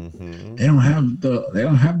 and they don't have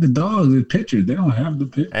the dogs, the pitchers. They don't have the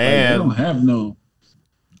pitch. They And- don't have no.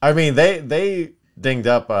 I mean they dinged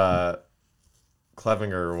up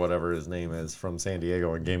Clevinger or whatever his name is from San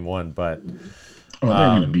Diego in Game 1, but Oh, they're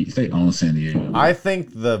gonna beat. They own San Diego. I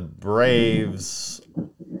think the Braves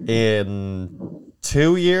in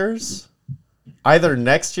 2 years, either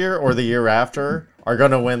next year or the year after, are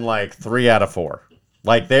going to win like 3 out of 4.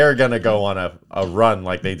 Like they're going to go on a run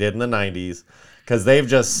like they did in the 90s because they've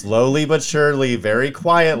just slowly but surely, very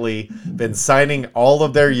quietly been signing all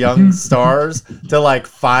of their young stars to like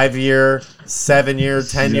 5-year, 7-year,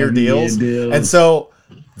 10-year 7-year deals. deals. And so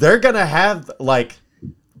they're going to have like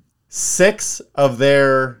 6 of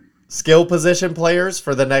their skill position players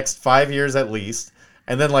for the next 5 years at least,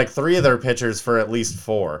 and then like 3 of their pitchers for at least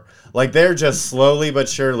 4. Like they're just slowly but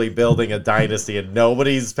surely building a dynasty, and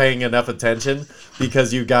nobody's paying enough attention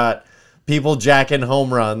because you got people jacking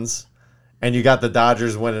home runs, and you got the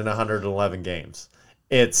Dodgers winning 111 games.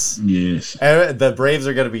 It's Yes. the Braves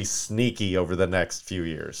are going to be sneaky over the next few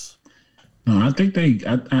years. No, I think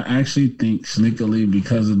I actually think sneakily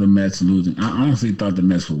because of the Mets losing. I honestly thought the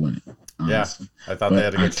Mets would win it. Honestly. I thought But they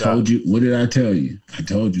had a I good shot. told you. What did I tell you? I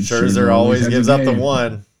told you. Scherzer always has gives a up the game.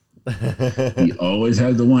 one. He always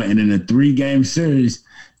has the one. And in a 3-game series,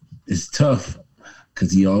 it's tough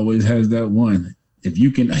because he always has that one. If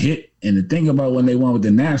you can hit, and the thing about when they won with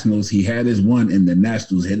the Nationals, he had his one, and the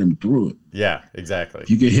Nationals hit him through it. Yeah, exactly. If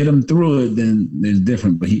you could hit him through it, then it's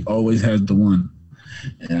different. But he always has the one.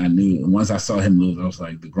 And I knew once I saw him lose, I was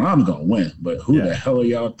like, DeGrom's gonna win. But who the hell are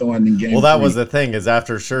y'all throwing in game? Well, that 3? was the thing, is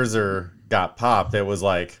after Scherzer got popped, it was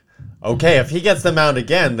like, okay, if he gets the mound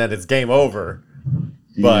again, then it's game over.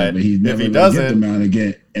 But he's if never he gonna doesn't, get the mound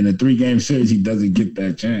again in a 3-game series, he doesn't get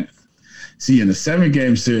that chance. See, in a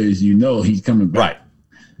 7-game series, he's coming back. right,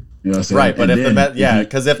 You know what I'm saying? right. But And if the then Mets,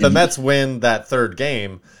 because if the Mets win that third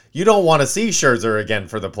game, you don't want to see Scherzer again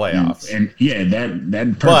for the playoffs. and that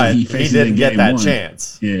person But he he faces didn't in get game that 1,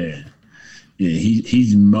 chance. Yeah,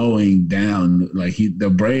 he's mowing down like the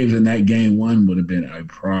Braves in that game 1 would have been a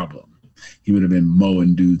problem. He would have been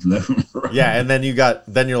mowing dudes left and right. Yeah, and then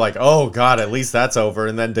you're like, oh god, at least that's over.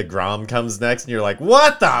 And then DeGrom comes next, and you're like,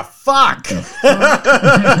 what the fuck?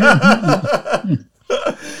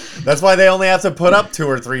 That's why they only have to put up 2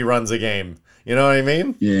 or 3 runs a game. You know what I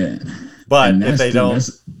mean? Yeah. But And if they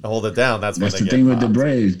that's don't hold it down, that's when That's they the get thing with the popped.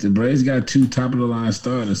 Braves. The Braves got 2 top of the line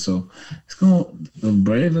starters, so the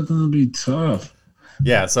Braves are gonna be tough.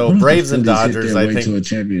 Yeah, so What if the Braves and Phillies hit Dodgers, their I way to think. a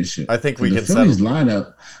championship. I think we the can Phillies settle.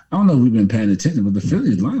 lineup. I don't know if we've been paying attention, but the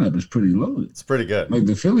Phillies lineup is pretty loaded. It's pretty good. Like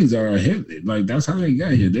the Phillies are a hit. Like that's how they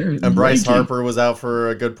got here. They're And Bryce raking. Harper was out for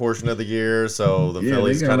a good portion of the year, so the Yeah,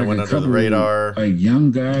 Phillies they got kind of like went a under the couple, radar. Like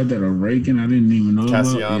young guys that are raking. I didn't even know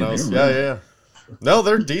Castellanos, about. yeah. No,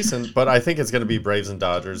 they're decent, but I think it's going to be Braves and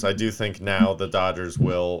Dodgers. I do think now the Dodgers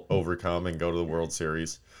will overcome and go to the World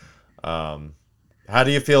Series. How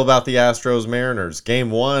do you feel about the Astros Mariners?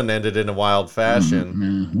 Game 1 ended in a wild fashion.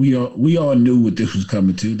 Man, we all knew what this was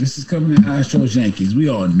coming to. This is coming to Astros Yankees. We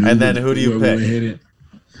all knew. And then who do you where we pick? were headed.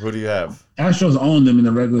 Who do you have? Astros owned them in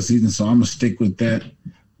the regular season, so I'm gonna stick with that.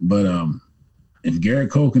 But if Garrett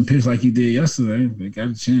Cole can pitch like he did yesterday, they got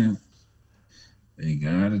a chance. They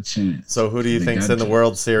got a chance. So who do you They think's got in the a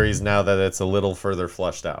World Series now that it's a little further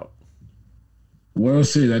flushed out? World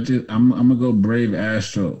Series. I'm gonna go Brave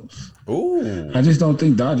Astros. Ooh. I just don't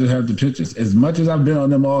think Dodgers have the pitchers. As much as I've been on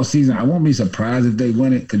them all season, I won't be surprised if they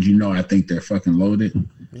win it because I think they're fucking loaded.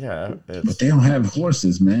 Yeah. But they don't have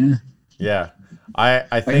horses, man. Yeah. I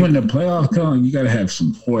Like think when the playoffs come, you got to have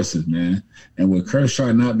some horses, man. And with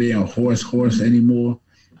Kershaw not being a horse anymore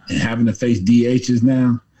and having to face DHs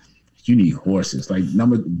now, you need horses. Like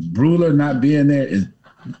Brewer not being there is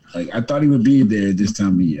like I thought he would be there this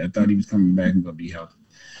time of year. I thought he was coming back and gonna be healthy.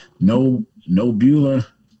 No Bueller,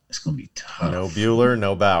 it's gonna be tough. no Bueller,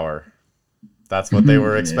 no Bauer. That's what they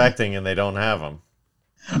were expecting, and they don't have them.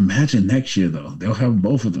 Imagine next year though, they'll have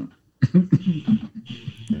both of them.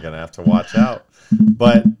 You're going to have to watch out.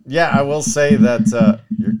 But, yeah, I will say that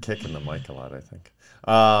you're kicking the mic a lot, I think.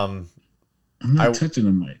 I'm not touching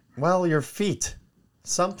the mic. Well, your feet.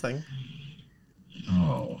 Something.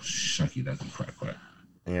 Oh, shucky ducky quack quack.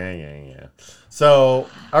 Yeah. So,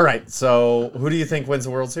 all right. So, who do you think wins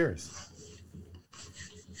the World Series?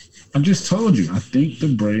 I just told you. I think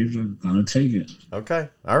the Braves are gonna take it. Okay.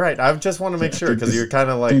 All right. I just want to make sure because you're kind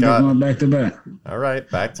of I like, think they're going back to back. all right,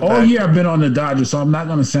 back to All back. year I've been on the Dodgers, so I'm not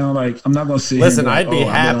gonna sound like I'm not gonna sit. here Listen, and I'd be I've been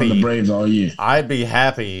happy. on the Braves all year. I'd be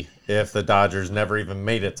happy if the Dodgers never even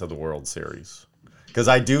made it to the World Series. Because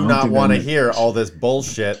I do don't not think want to that hear makes- all this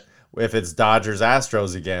bullshit if it's Dodgers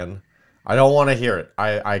Astros again. I don't want to hear it.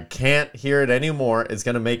 I can't hear it anymore. It's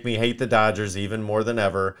going to make me hate the Dodgers even more than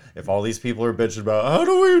ever. If all these people are bitching about, how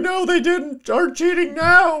do we know they aren't cheating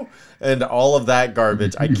now? And all of that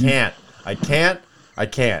garbage. I can't.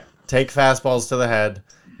 Take fastballs to the head.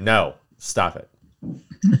 No. Stop it.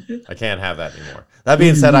 I can't have that anymore. That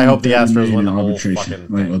being said, I hope the Astros win the whole fucking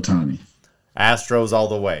like thing. Otani. Astros all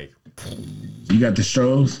the way. You got the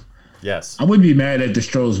Stros. Yes. I wouldn't be mad at the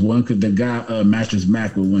Stros won because the guy Mattress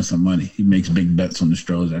Mac will win some money. He makes big bets on the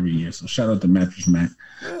Stros every year. So shout out to Mattress Mac.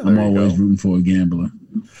 I'm you always go. rooting for a gambler.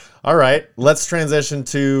 All right, let's transition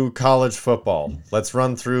to college football. Let's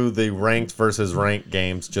run through the ranked versus ranked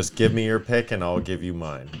games. Just give me your pick, and I'll give you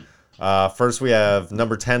mine. First, we have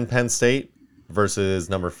number 10 Penn State versus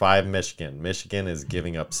number 5 Michigan. Michigan is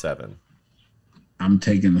giving up 7. I'm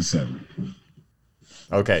taking the 7.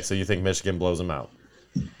 Okay, so you think Michigan blows them out?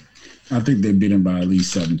 I think they beat him by at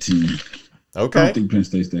least 17. I Okay. don't think Penn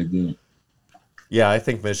State's that good. Yeah, I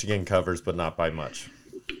think Michigan covers, but not by much.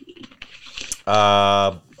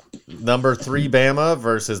 Number 3 Bama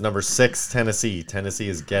versus number 6 Tennessee. Tennessee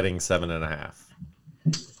is getting 7.5.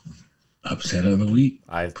 Upset of the week.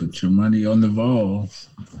 I Put your money on the Vols.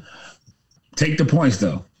 Take the points,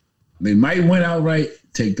 though. They might win outright.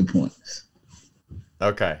 Take the points.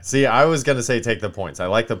 Okay. See, I was gonna say take the points. I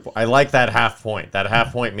like that half point. That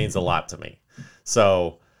half point means a lot to me.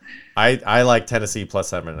 So I like Tennessee plus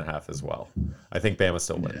 7.5 as well. I think Bama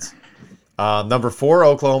still wins. Number 4,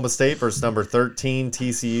 Oklahoma State versus number 13,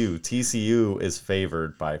 TCU. TCU is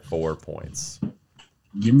favored by 4 points.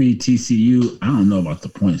 Give me TCU. I don't know about the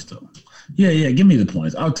points though. Yeah. Give me the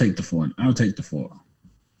points. I'll take the 4. I'll take the 4.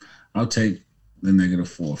 I'll take the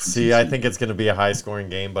 -4. See, TCU. I think it's going to be a high-scoring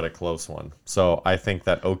game, but a close one. So I think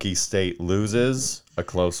that Okie State loses a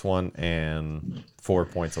close one, and 4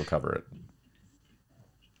 points will cover it.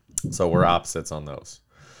 So we're opposites on those.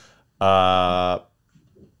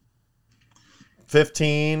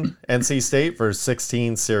 15 NC State versus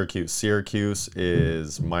 16 Syracuse. Syracuse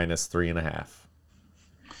is -3.5.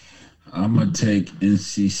 I'm gonna take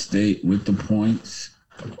NC State with the points,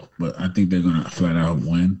 but I think they're gonna flat out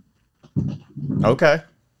win. Okay.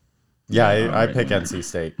 Yeah, I Alright. pick NC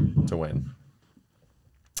State to win.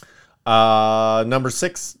 Number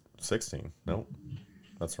 16. No,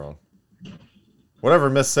 that's wrong. Whatever,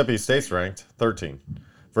 Mississippi State's ranked 13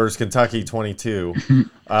 versus Kentucky 22.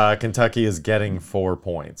 Kentucky is getting 4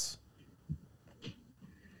 points.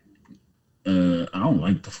 I don't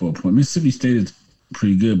like the 4 point. Mississippi State is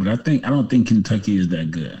pretty good, but I don't think Kentucky is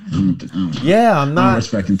that good. I don't Yeah, I'm I don't not.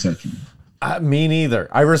 respect Kentucky. Me neither.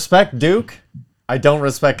 I respect Duke. I don't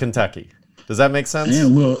respect Kentucky. Does that make sense?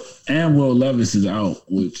 And Will Levis is out,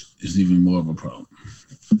 which is even more of a problem.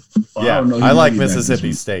 Well, Yeah, don't know. He I might like be back this Mississippi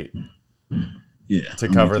week. State Yeah, to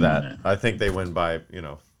I'm cover with you on that. I think they win by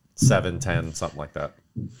 7-10, something like that.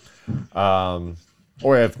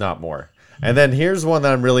 Or if not more. And then here's one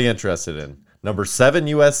that I'm really interested in. Number 7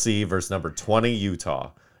 USC versus number 20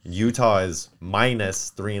 Utah. Utah is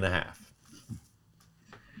 -3.5.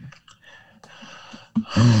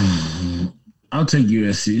 I'll take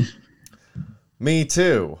USC. Me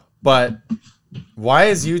too. But why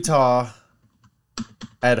is Utah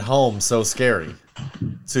at home so scary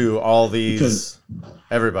to all these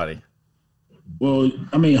everybody? Well,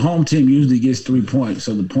 I mean, home team usually gets 3 points,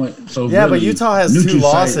 so the point. So Yeah, but really, Utah has 2 neutral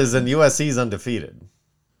site- losses and USC's undefeated.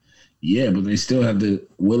 Yeah, but they still have the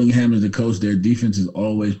Willingham as the coach. Their defense is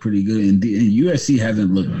always pretty good, and USC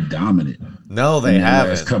hasn't looked dominant. No, they in the last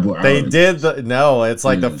haven't. couple They hours. did no. It's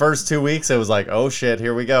like the Yeah. first 2 weeks, it was like, oh shit,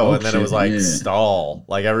 here we go, Oh, and then it was shit, like yeah. stall.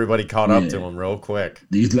 Like everybody caught up Yeah. to them real quick.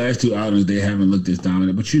 These last 2 outings, they haven't looked as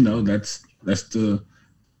dominant. But that's the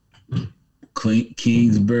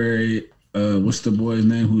Kingsbury. What's the boy's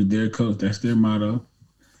name? Who's their coach? That's their motto.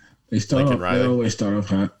 They start Lincoln off. Riley. They always start off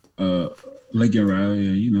hot. Lincoln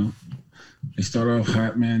Riley. They start off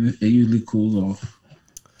hot, man. They usually cool off.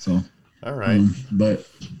 So, All right. but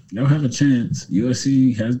they'll have a chance.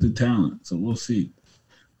 USC has the talent, so we'll see.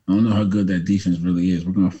 I don't know how good that defense really is.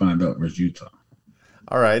 We're gonna find out versus Utah.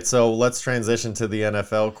 All right, so let's transition to the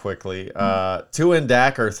NFL quickly. Tua and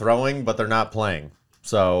Dak are throwing, but they're not playing.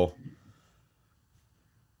 So,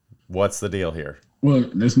 what's the deal here? Well,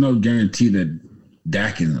 there's no guarantee that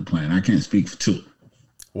Dak isn't playing. I can't speak for Tua.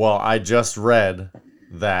 Well, I just read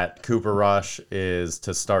that Cooper Rush is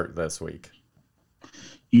to start this week.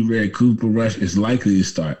 You read Cooper Rush is likely to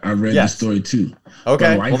start. I read Yes. the story too. Okay, But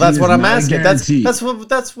well likely that's is what I'm not a asking. guarantee.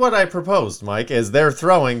 That's what I proposed, Mike. Is they're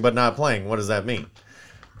throwing but not playing? What does that mean?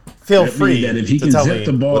 Feel That free means that if he to can tell zip me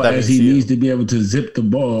the ball what that as means he to you. needs to be able to zip the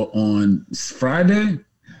ball on Friday,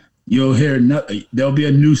 you'll hear nothing. There'll be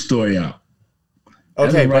a new story out. As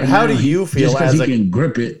Okay, of but right how now, do you feel just because as he a can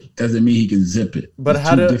grip it doesn't mean he can zip it. But It's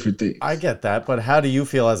how two do different things. I get that? But how do you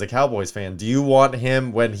feel as a Cowboys fan? Do you want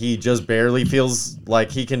him when he just barely feels like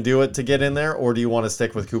he can do it to get in there, or do you want to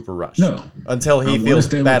stick with Cooper Rush? No. until he I want to feels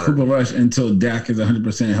stay better. with Cooper Rush until Dak is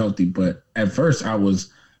 100% healthy. But at first, I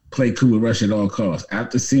was play Cooper Rush at all costs.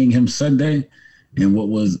 After seeing him Sunday and what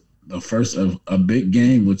was the first of a big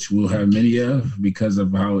game, which we'll have many of because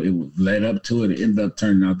of how it led up to it, it ended up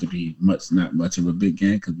turning out to be not much of a big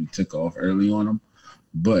game because we took off early on him.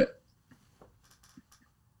 But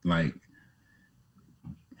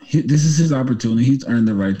this is his opportunity. He's earned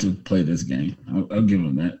the right to play this game. I'll give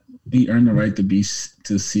him that. He earned the right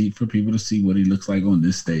to see for people to see what he looks like on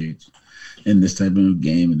this stage, in this type of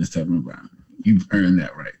game, in this type of environment. You've earned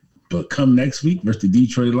that right. But come next week versus the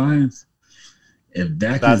Detroit Lions, if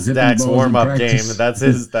Dak is That's zipping Dak's balls in warm up game.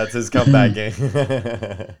 practice, That's his comeback game.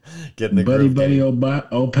 Getting the buddy, groove game.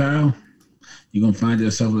 old pal, you're gonna find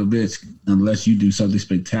yourself a bitch unless you do something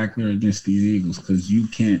spectacular against these Eagles because we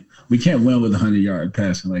can't win with 100-yard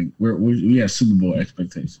passing. Like we have Super Bowl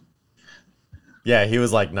expectations. Yeah, he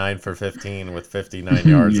was like 9 for 15 with 59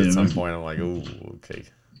 yards Yeah, at some man. point. I'm like, ooh, okay.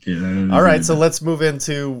 Yeah, All right, so let's move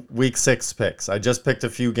into week 6 picks. I just picked a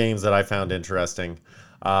few games that I found interesting.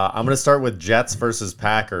 I'm going to start with Jets versus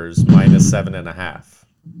Packers minus 7.5.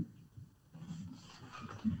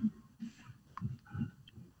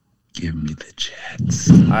 Give me the Jets.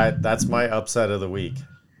 That's my upset of the week,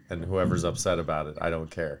 and whoever's upset about it, I don't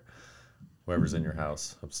care. Whoever's in your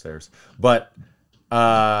house upstairs, but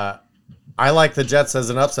I like the Jets as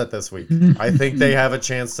an upset this week. I think they have a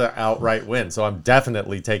chance to outright win, so I'm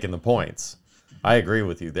definitely taking the points. I agree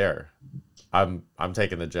with you there. I'm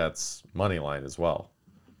taking the Jets money line as well.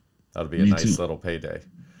 That'll be a nice little payday.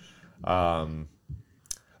 Bengals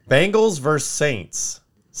versus Saints.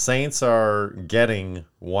 Saints are getting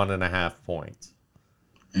 1.5 points.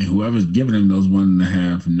 And whoever's giving them those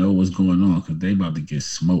 1.5 know what's going on because they about to get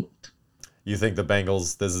smoked. You think the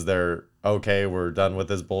Bengals, this is their, okay, we're done with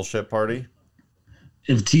this bullshit party?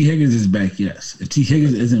 If T. Higgins is back, yes. If T.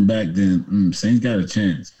 Higgins isn't back, then Saints got a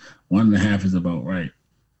chance. 1.5 is about right.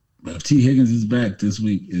 But if T. Higgins is back, this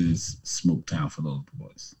week is smoke time for those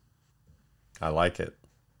boys. I like it.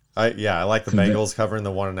 I like the Bengals covering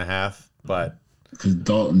the 1.5, but because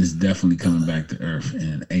Dalton is definitely coming back to earth,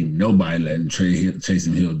 and ain't nobody letting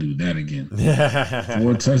Taysom Hill do that again.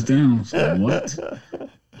 4 touchdowns. What?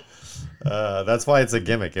 That's why it's a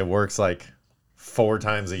gimmick. It works like 4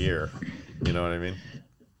 times a year. You know what I mean?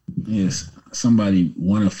 Yes. Somebody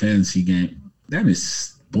won a fantasy game. That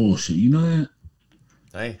is bullshit. You know that?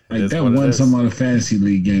 Hey, like that won some on a fantasy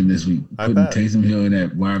league game this week. Putting Taysom Hill in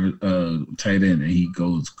that wide tight end, and he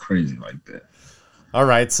goes crazy like that. All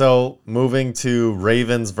right, so moving to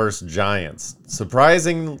Ravens versus Giants.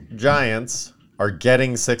 Surprising Giants are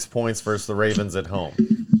getting 6 points versus the Ravens at home.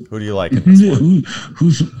 Who do you like in this one?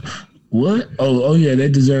 Who's what? Oh yeah, they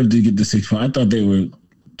deserve to get the 6 points. I thought they were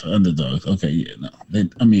underdogs. Okay, yeah, no.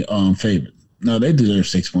 Favorite. No, they deserve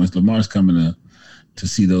 6 points. Lamar's coming to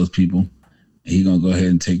see those people. He gonna go ahead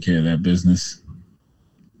and take care of that business.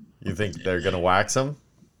 You think they're gonna wax him?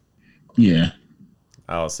 Yeah.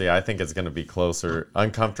 Oh, see, I think it's gonna be closer,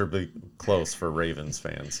 uncomfortably close for Ravens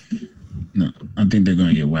fans. No, I think they're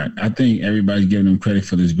gonna get whacked. I think everybody's giving them credit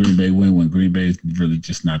for this Green Bay win when Green Bay is really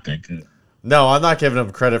just not that good. No, I'm not giving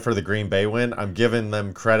them credit for the Green Bay win. I'm giving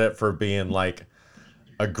them credit for being like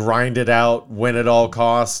a grind it out, win at all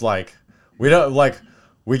costs. Like we don't like.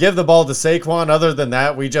 We give the ball to Saquon. Other than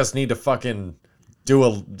that, we just need to fucking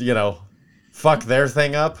do fuck their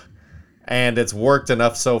thing up. And it's worked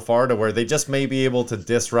enough so far to where they just may be able to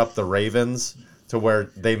disrupt the Ravens to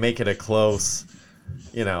where they make it a close,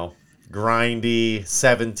 grindy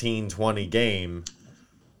 17-20 game.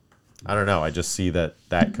 I don't know. I just see that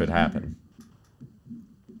could happen.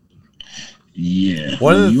 Yeah.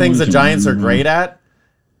 One of the things the Giants are great at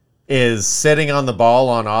is sitting on the ball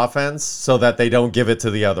on offense so that they don't give it to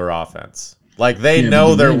the other offense. Like, they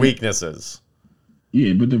know their weaknesses.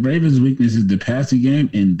 Yeah, but the Ravens' weakness is the passing game,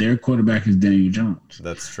 and their quarterback is Daniel Jones.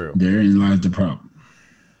 That's true. Therein lies the problem.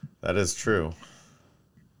 That is true.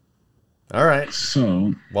 All right.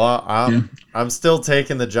 So, well, I'm still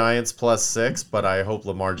taking the Giants +6, but I hope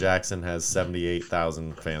Lamar Jackson has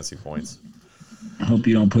 78,000 fantasy points. I hope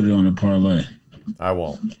you don't put it on a parlay. I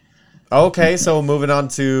won't. Okay, so moving on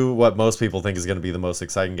to what most people think is going to be the most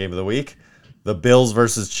exciting game of the week. The Bills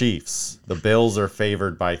versus Chiefs. The Bills are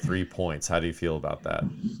favored by 3 points. How do you feel about that?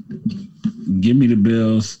 Give me the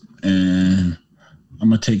Bills, and I'm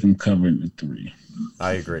going to take them covering the 3.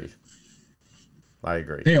 I agree.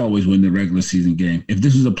 They always win the regular season game. If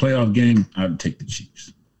this was a playoff game, I would take the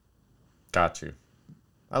Chiefs. Got you.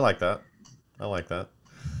 I like that.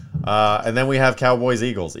 And then we have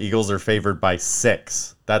Cowboys-Eagles. Eagles are favored by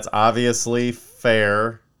 6. That's obviously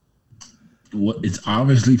fair. It's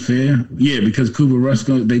obviously fair. Yeah, because Cooper Rush,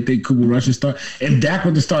 they think Cooper Rush is start. If Dak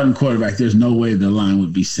was the starting quarterback, there's no way the line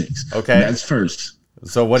would be 6. Okay. That's first.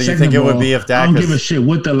 So what do you think it would be if Dak I don't give a shit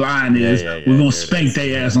what the line is. We're going to spank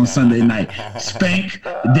their ass on Sunday night. Spank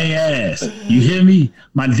their ass. You hear me?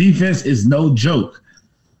 My defense is no joke.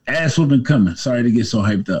 Ass whooping coming. Sorry to get so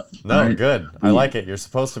hyped up. No, right? Good. I like it. You're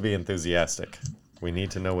supposed to be enthusiastic. We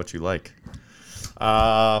need to know what you like.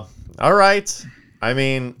 All right. I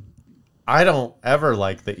mean, I don't ever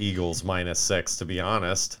like the Eagles -6, to be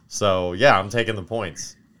honest. So, yeah, I'm taking the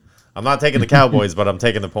points. I'm not taking the Cowboys, but I'm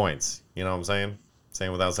taking the points. You know what I'm saying?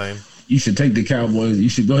 Saying without saying? You should take the Cowboys. You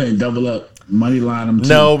should go ahead and double up. Money line them too.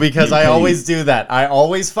 No, because I always do that. I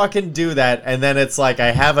always fucking do that. And then it's like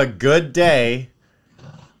I have a good day.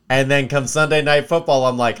 And then come Sunday Night Football,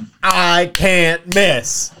 I'm like, I can't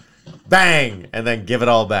miss. Bang. And then give it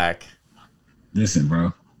all back. Listen,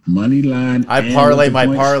 bro. Money line. I parlay my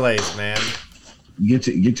parlays, man.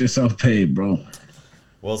 Get yourself paid, bro.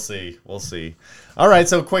 We'll see. All right,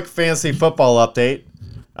 so quick fantasy football update.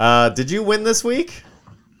 Did you win this week?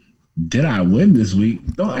 Did I win this week?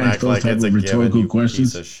 Don't Don't ask act those like type it's a of given, rhetorical you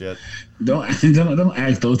questions. piece of shit. Don't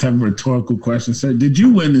ask those type of rhetorical questions. Sir, did you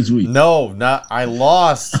win this week? No, not. I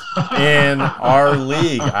lost in our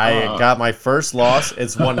league. I got my first loss.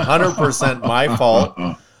 It's 100% my fault.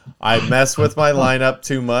 I messed with my lineup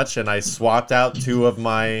too much, and I swapped out two of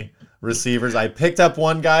my receivers. I picked up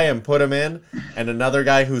one guy and put him in, and another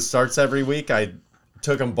guy who starts every week, I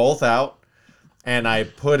took them both out, and I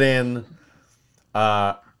put in.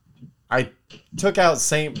 I took out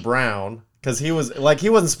St. Brown because he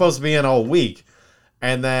wasn't supposed to be in all week,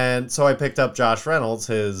 and then so I picked up Josh Reynolds,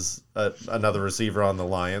 his another receiver on the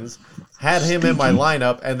Lions, had him in my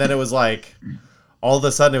lineup, and then it was like. All of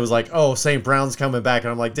a sudden, it was like, oh, St. Brown's coming back.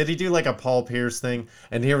 And I'm like, did he do like a Paul Pierce thing?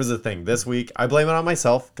 And here was the thing. This week, I blame it on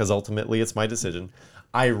myself because ultimately it's my decision.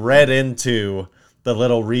 I read into the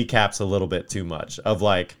little recaps a little bit too much of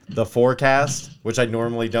like the forecast, which I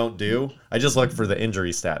normally don't do. I just look for the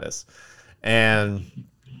injury status. And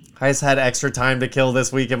I just had extra time to kill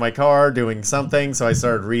this week in my car doing something. So I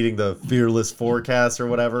started reading the Fearless forecast or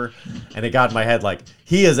whatever. And it got in my head like,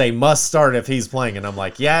 he is a must start if he's playing. And I'm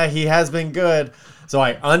like, yeah, he has been good. So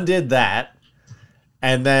I undid that,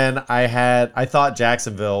 and then I thought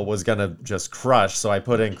Jacksonville was going to just crush, so I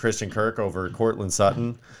put in Christian Kirk over Cortland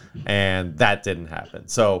Sutton, and that didn't happen.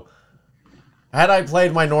 So had I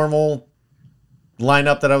played my normal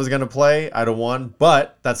lineup that I was going to play, I'd have won,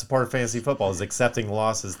 but that's a part of fantasy football, is accepting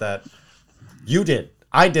losses that you did.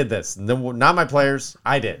 I did this. Not my players.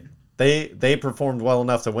 I did. They performed well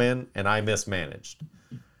enough to win, and I mismanaged.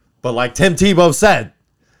 But like Tim Tebow said,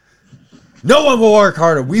 no one will work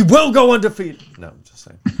harder. We will go undefeated. No, I'm just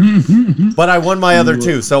saying. But I won my other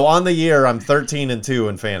two. So on the year, I'm 13-2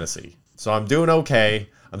 in fantasy. So I'm doing okay.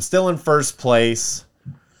 I'm still in first place.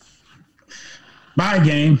 Bye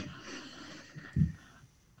game.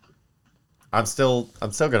 I'm still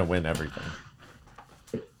gonna win everything.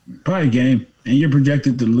 Bye game. And you're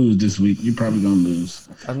projected to lose this week. You're probably gonna lose.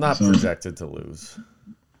 I'm not projected to lose.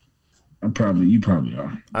 You probably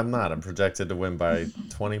are. I'm not. I'm projected to win by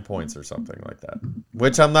 20 points or something like that.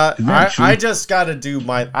 Which I'm not. Is that true? I just got to do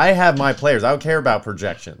I have my players. I don't care about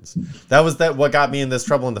projections. What got me in this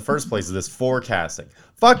trouble in the first place is this forecasting.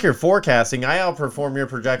 Fuck your forecasting. I outperform your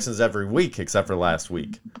projections every week except for last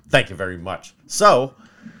week. Thank you very much. So,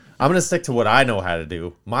 I'm going to stick to what I know how to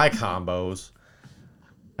do, my combos,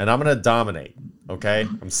 and I'm going to dominate. Okay?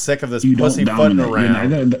 I'm sick of this pussyfooting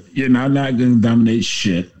around. You're not going to dominate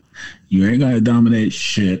shit. You ain't gonna dominate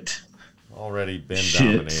shit. Already been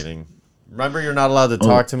dominating. Remember, you're not allowed to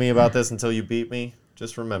talk to me about this until you beat me.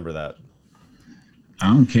 Just remember that. I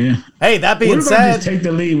don't care. Hey, that being What if I said, just take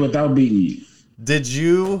the lead without beating you? did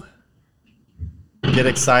you get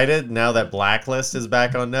excited now that Blacklist is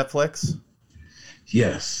back on Netflix?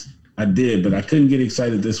 Yes, I did, but I couldn't get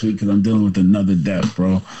excited this week because I'm dealing with another death,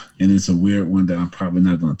 bro, and it's a weird one that I'm probably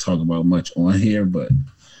not gonna talk about much on here. But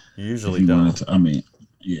You usually don't.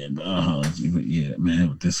 Yeah,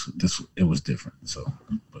 man, it was different. So,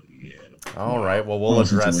 but yeah. All right, well, we'll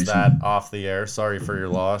address that off the air. Sorry for your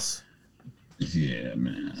loss. Yeah,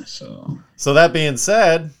 man. So that being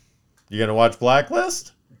said, you gonna watch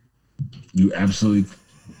Blacklist? You absolutely.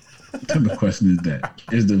 What type of question is that?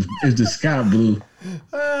 Is the sky blue?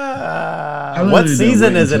 What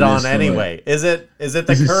season is it on anyway? Is it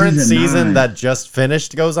the current season that just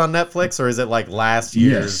finished goes on Netflix, or is it like last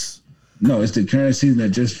year's? Yes. No, it's the current season that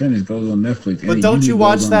just finished goes on Netflix. But don't you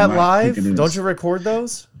watch that live? Don't you record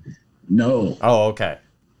those? No. Oh, okay.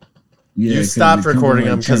 Yeah, you stopped recording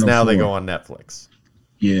them because now they go on Netflix.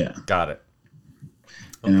 Yeah. Got it.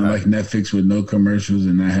 Okay. And I like Netflix with no commercials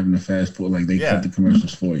and not having to fast forward. Like they cut the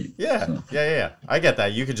commercials for you. Yeah. So. Yeah. I get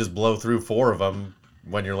that. You could just blow through 4 of them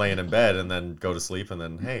when you're laying in bed and then go to sleep and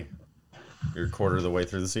then, hey, you're a quarter of the way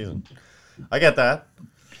through the season. I get that.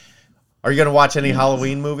 Are you going to watch any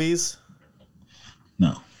Halloween movies?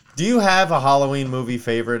 No. Do you have a Halloween movie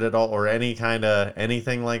favorite at all, or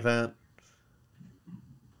anything like that?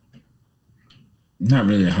 Not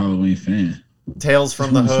really a Halloween fan. Tales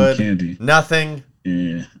from the Hood. Candy. Nothing.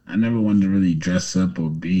 Yeah, I never wanted to really dress up or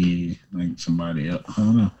be like somebody else. I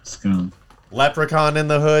don't know. It's kind of Leprechaun in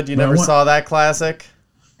the Hood. You never saw that classic?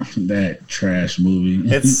 That trash movie.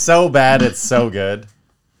 It's so bad. It's so good.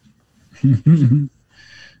 Yeah,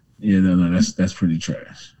 no, that's pretty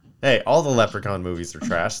trash. Hey, all the Leprechaun movies are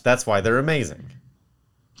trash. That's why they're amazing.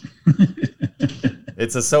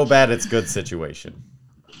 It's a so bad it's good situation.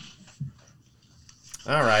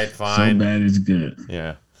 All right, fine. So bad it's good.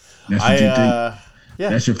 Yeah. That's what you think? Yeah.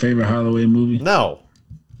 That's your favorite Halloween movie? No,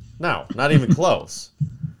 not even close.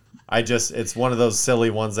 It's one of those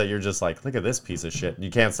silly ones that you're just like, look at this piece of shit.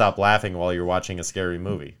 You can't stop laughing while you're watching a scary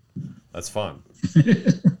movie. That's fun.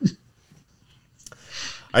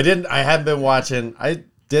 I hadn't been watching. I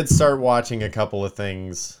did start watching a couple of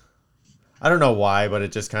things. I don't know why, but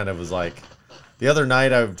it just kind of was like the other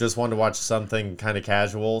night I just wanted to watch something kind of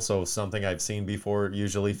casual, so something I've seen before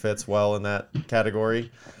usually fits well in that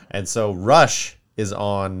category. And so Rush is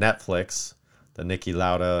on Netflix, the Niki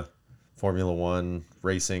Lauda Formula One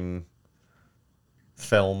racing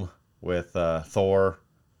film with Thor.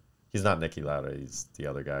 He's not Niki Lauda, he's the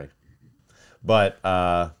other guy. But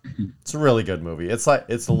it's a really good movie. It's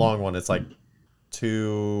a long one. It's like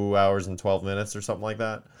 2 hours and 12 minutes or something like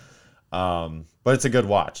that. But it's a good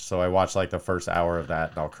watch. So I watched like the first hour of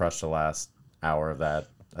that, and I'll crush the last hour of that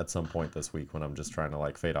at some point this week when I'm just trying to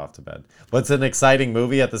like fade off to bed. But it's an exciting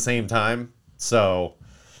movie at the same time. So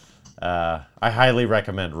I highly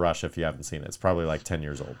recommend Rush if you haven't seen it. It's probably like 10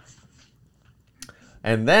 years old.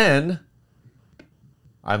 And then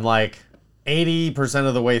I'm like 80%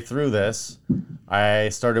 of the way through this. I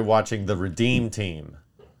started watching The Redeem Team.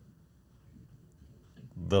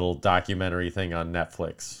 Little documentary thing on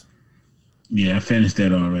Netflix. Yeah, I finished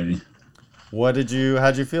that already. How'd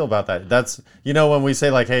you feel about that? That's, when we say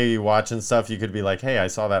like, hey, you watching stuff, you could be like, hey, I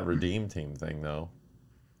saw that Redeem Team thing though.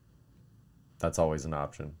 That's always an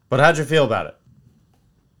option. But how'd you feel about it?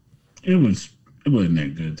 It wasn't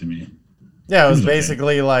that good to me. Yeah, it was okay.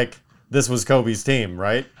 basically like, this was Kobe's team,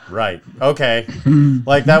 right? Right. Okay.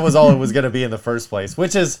 Like, that was all it was going to be in the first place,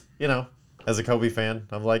 which is, as a Kobe fan,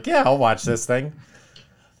 I'm like, yeah, I'll watch this thing.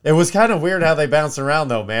 It was kind of weird how they bounced around,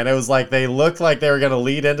 though, man. It was like they looked like they were going to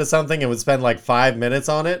lead into something and would spend like 5 minutes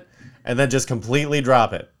on it and then just completely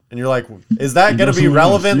drop it. And you're like, is that going to be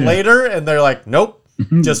relevant later? And they're like, nope.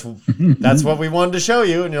 Just, that's what we wanted to show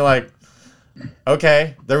you. And you're like,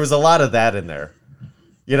 okay. There was a lot of that in there.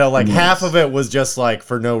 Half of it was just like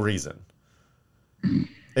for no reason.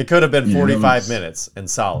 It could have been 45 minutes and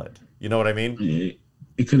solid. You know what I mean? Yeah,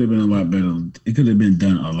 it could have been a lot better. It could have been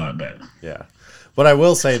done a lot better. Yeah. But I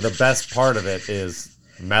will say the best part of it is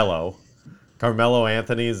Melo. Carmelo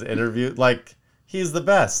Anthony's interview. Like, he's the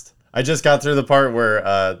best. I just got through the part where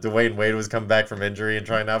Dwayne Wade was coming back from injury and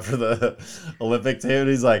trying out for the Olympic team. And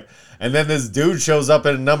he's like, and then this dude shows up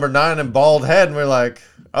at number 9 and bald head. And we're like,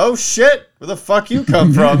 oh, shit. Where the fuck you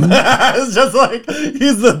come from? It's just like,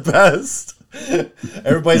 he's the best.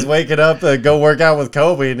 Everybody's waking up to go work out with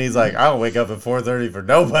Kobe. And he's like, I don't wake up at 4:30 for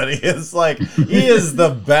nobody. It's like, he is the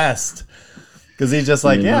best. Because he's just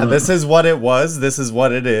like, yeah, this is what it was. This is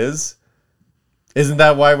what it is. Isn't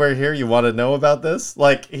that why we're here? You want to know about this?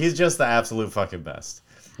 Like, he's just the absolute fucking best.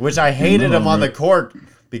 Which I hated him on the court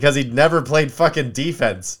because he never played fucking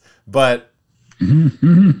defense. But he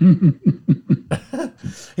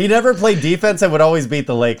never played defense and would always beat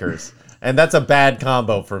the Lakers. And that's a bad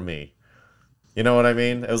combo for me. You know what I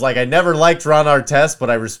mean? It was like I never liked Ron Artest, but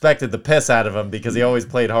I respected the piss out of him because he always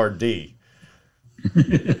played hard D.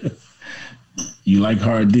 You like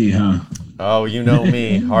hard D, huh? Oh, you know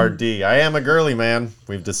me, hard D. I am a girly man,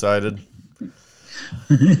 we've decided.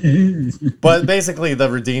 But basically, the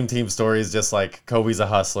Redeem Team story is just like Kobe's a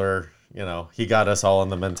hustler. He got us all in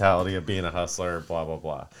the mentality of being a hustler, blah, blah,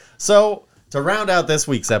 blah. So, to round out this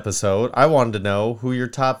week's episode, I wanted to know who your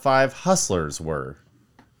top 5 hustlers were.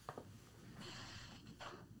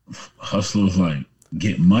 Hustlers like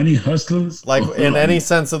get money hustlers? Like, in any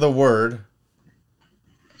sense of the word.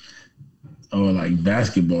 Or like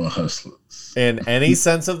basketball hustlers. In any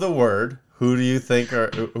sense of the word, who do you think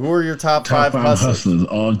who are your top 5 hustlers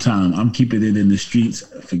all time? I'm keeping it in the streets.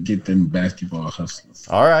 Forget them basketball hustlers.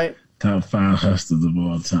 All right. Top 5 hustlers of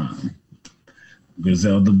all time.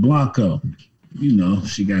 Griselda Blanco.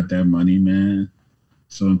 She got that money, man.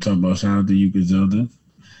 So I'm talking about, shout out to you, Griselda. You know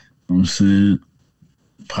what I'm saying?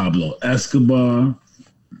 Pablo Escobar.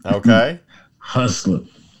 Okay. Hustler.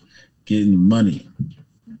 Getting money.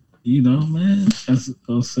 Man, that's what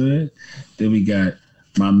I'm saying. Then we got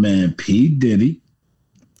my man P. Diddy.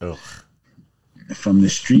 Ugh. From the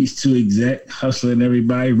streets to exec, hustling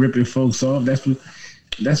everybody, ripping folks off. That's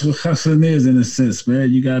what hustling is in a sense,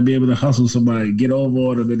 man. You gotta be able to hustle somebody, get over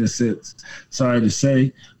on them in a sense. Sorry to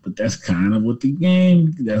say, but that's kind of what the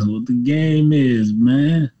game is,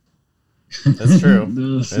 man. That's true.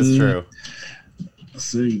 That's true.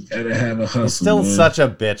 So you gotta have a hustle. He's still man. such a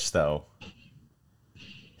bitch, though.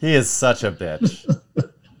 He is such a bitch.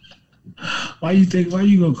 Why you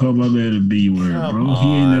gonna call my man a B word, Come bro? on. He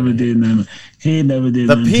ain't never did nothing.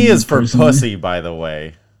 The P is for pussy, by the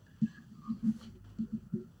way.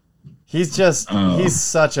 He's such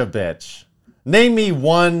a bitch. Name me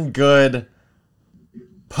one good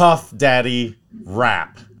Puff Daddy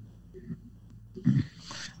rap.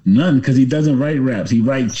 None, because he doesn't write raps. He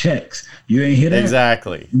write checks. You ain't hear that?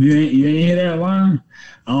 Exactly. You ain't hear that line?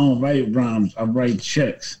 I don't write rhymes. I write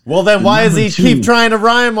checks. Well, then why does he Number two. keep trying to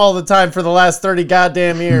rhyme all the time for the last 30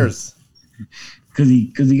 goddamn years? Because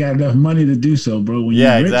he got enough money to do so, bro. When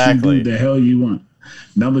Yeah, you're rich, exactly. you do the hell you want.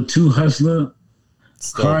 Number 2 hustler,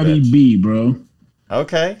 Still a Cardi bitch. B, bro.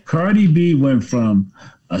 Okay. Cardi B went from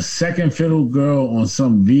a second fiddle girl on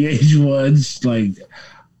some VH1 like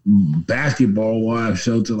basketball wives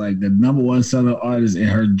show to like the number one selling artist in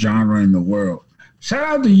her genre in the world. Shout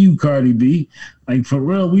out to you, Cardi B. Like for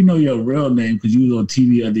real, we know your real name because you was on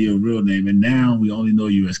TV under your real name, and now we only know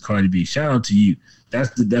you as Cardi B. Shout out to you.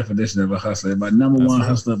 That's the definition of a hustler. My number one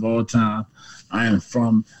hustler of all time. I am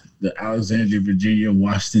from the Alexandria, Virginia,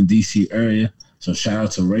 Washington, D.C. area. So shout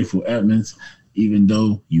out to Rayful Edmonds. Even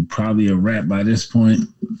though you probably a rap by this point,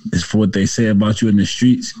 is for what they say about you in the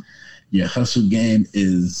streets. Your hustle game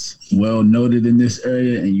is well noted in this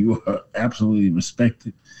area, and you are absolutely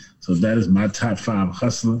respected. So that is my top 5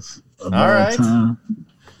 hustlers of all right. time.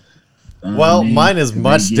 Well, mine is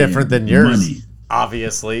much They get different than yours, money.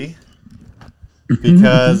 obviously.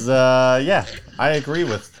 Because, yeah, I agree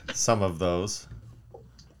with some of those.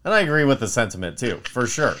 And I agree with the sentiment, too, for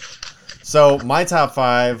sure. So, my top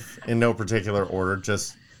 5, in no particular order,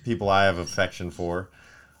 just people I have affection for.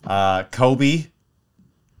 Kobe.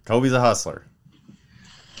 Kobe's a hustler.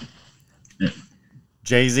 Yeah.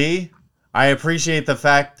 Jay-Z. I appreciate the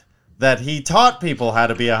fact that he taught people how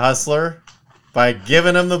to be a hustler by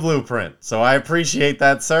giving them the blueprint. So, I appreciate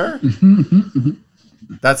that, sir.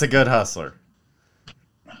 That's a good hustler.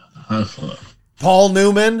 Hustler. Paul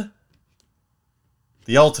Newman,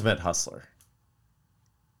 the ultimate hustler.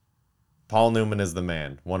 Paul Newman is the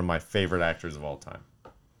man. One of my favorite actors of all time.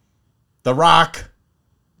 The Rock.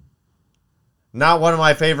 Not one of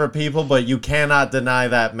my favorite people, but you cannot deny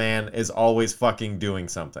that man is always fucking doing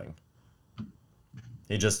something.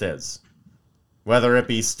 He just is. Whether it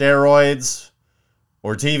be steroids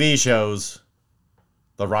or TV shows,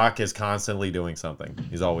 The Rock is constantly doing something.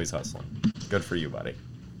 He's always hustling. Good for you, buddy.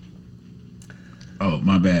 Oh,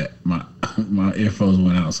 my bad. My earphones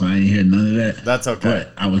went out, so I ain't hear none of that. That's okay.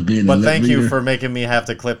 But I was being a But lip thank you reader. for making me have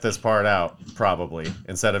to clip this part out, probably,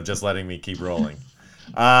 instead of just letting me keep rolling.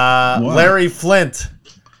 Larry Flint.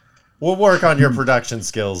 We'll work on your production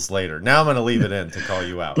skills later. Now I'm going to leave it in to call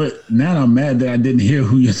you out. But now I'm mad that I didn't hear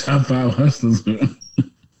who your top 5 hustlers were.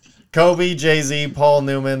 Kobe, Jay-Z, Paul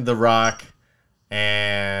Newman, The Rock,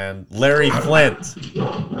 and Larry Flint.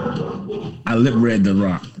 I lip read The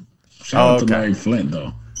Rock. Shout out to okay. Larry Flint,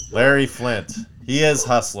 though. Larry Flint. He is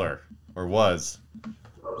hustler, or was.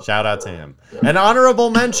 Shout out to him. And honorable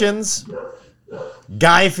mentions,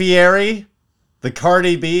 Guy Fieri, the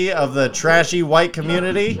Cardi B of the trashy white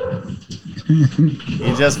community.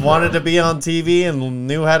 He just wanted to be on TV and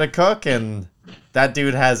knew how to cook, and that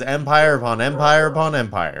dude has empire upon empire upon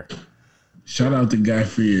empire. Shout out to Guy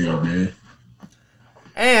Fieri, man.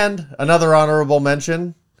 And another honorable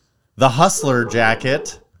mention, the Hustler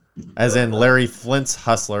jacket, as in Larry Flint's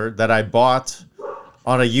Hustler, that I bought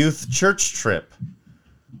on a youth church trip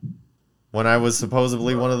when I was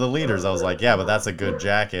supposedly one of the leaders. I was like, yeah, but that's a good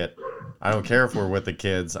jacket. I don't care if we're with the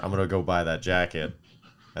kids. I'm going to go buy that jacket.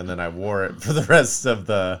 And then I wore it for the rest of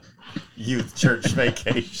the youth church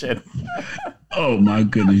vacation. Oh, my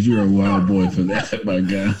goodness. You're a wild boy for that, my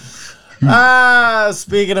guy.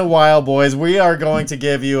 Speaking of wild boys, we are going to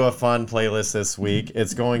give you a fun playlist this week.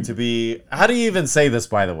 It's going to be, how do you even say this,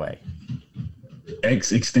 by the way?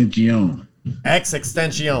 Ex Extension. Ex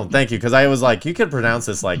Extension. Thank you, because I was like, you could pronounce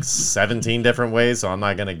this like 17 different ways, so I'm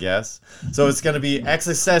not going to guess. So it's going to be Ex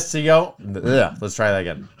Extension. Let's try that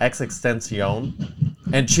again. Ex Extension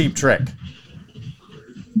and Cheap Trick.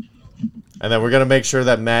 And then we're going to make sure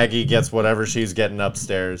that Maggie gets whatever she's getting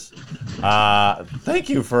upstairs. Thank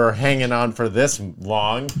you for hanging on for this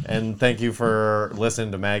long. And thank you for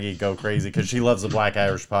listening to Maggie go crazy, because she loves the Black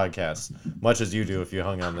Irish podcast, much as you do if you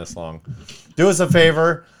hung on this long. Do us a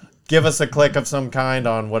favor. Give us a click of some kind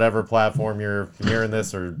on whatever platform you're hearing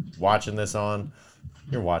this or watching this on.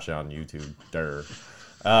 You're watching on YouTube.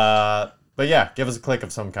 But yeah, give us a click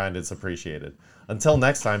of some kind. It's appreciated. Until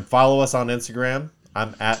next time, follow us on Instagram.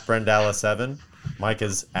 I'm at Brendala7. Mike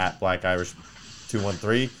is at Black Irish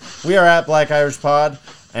 213. We are at Black Irish Pod,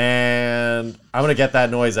 and I'm gonna get that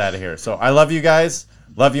noise out of here. So I love you guys.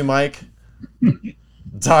 Love you, Mike.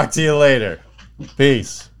 Talk to you later.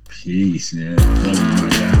 Peace. Peace, man. Love you.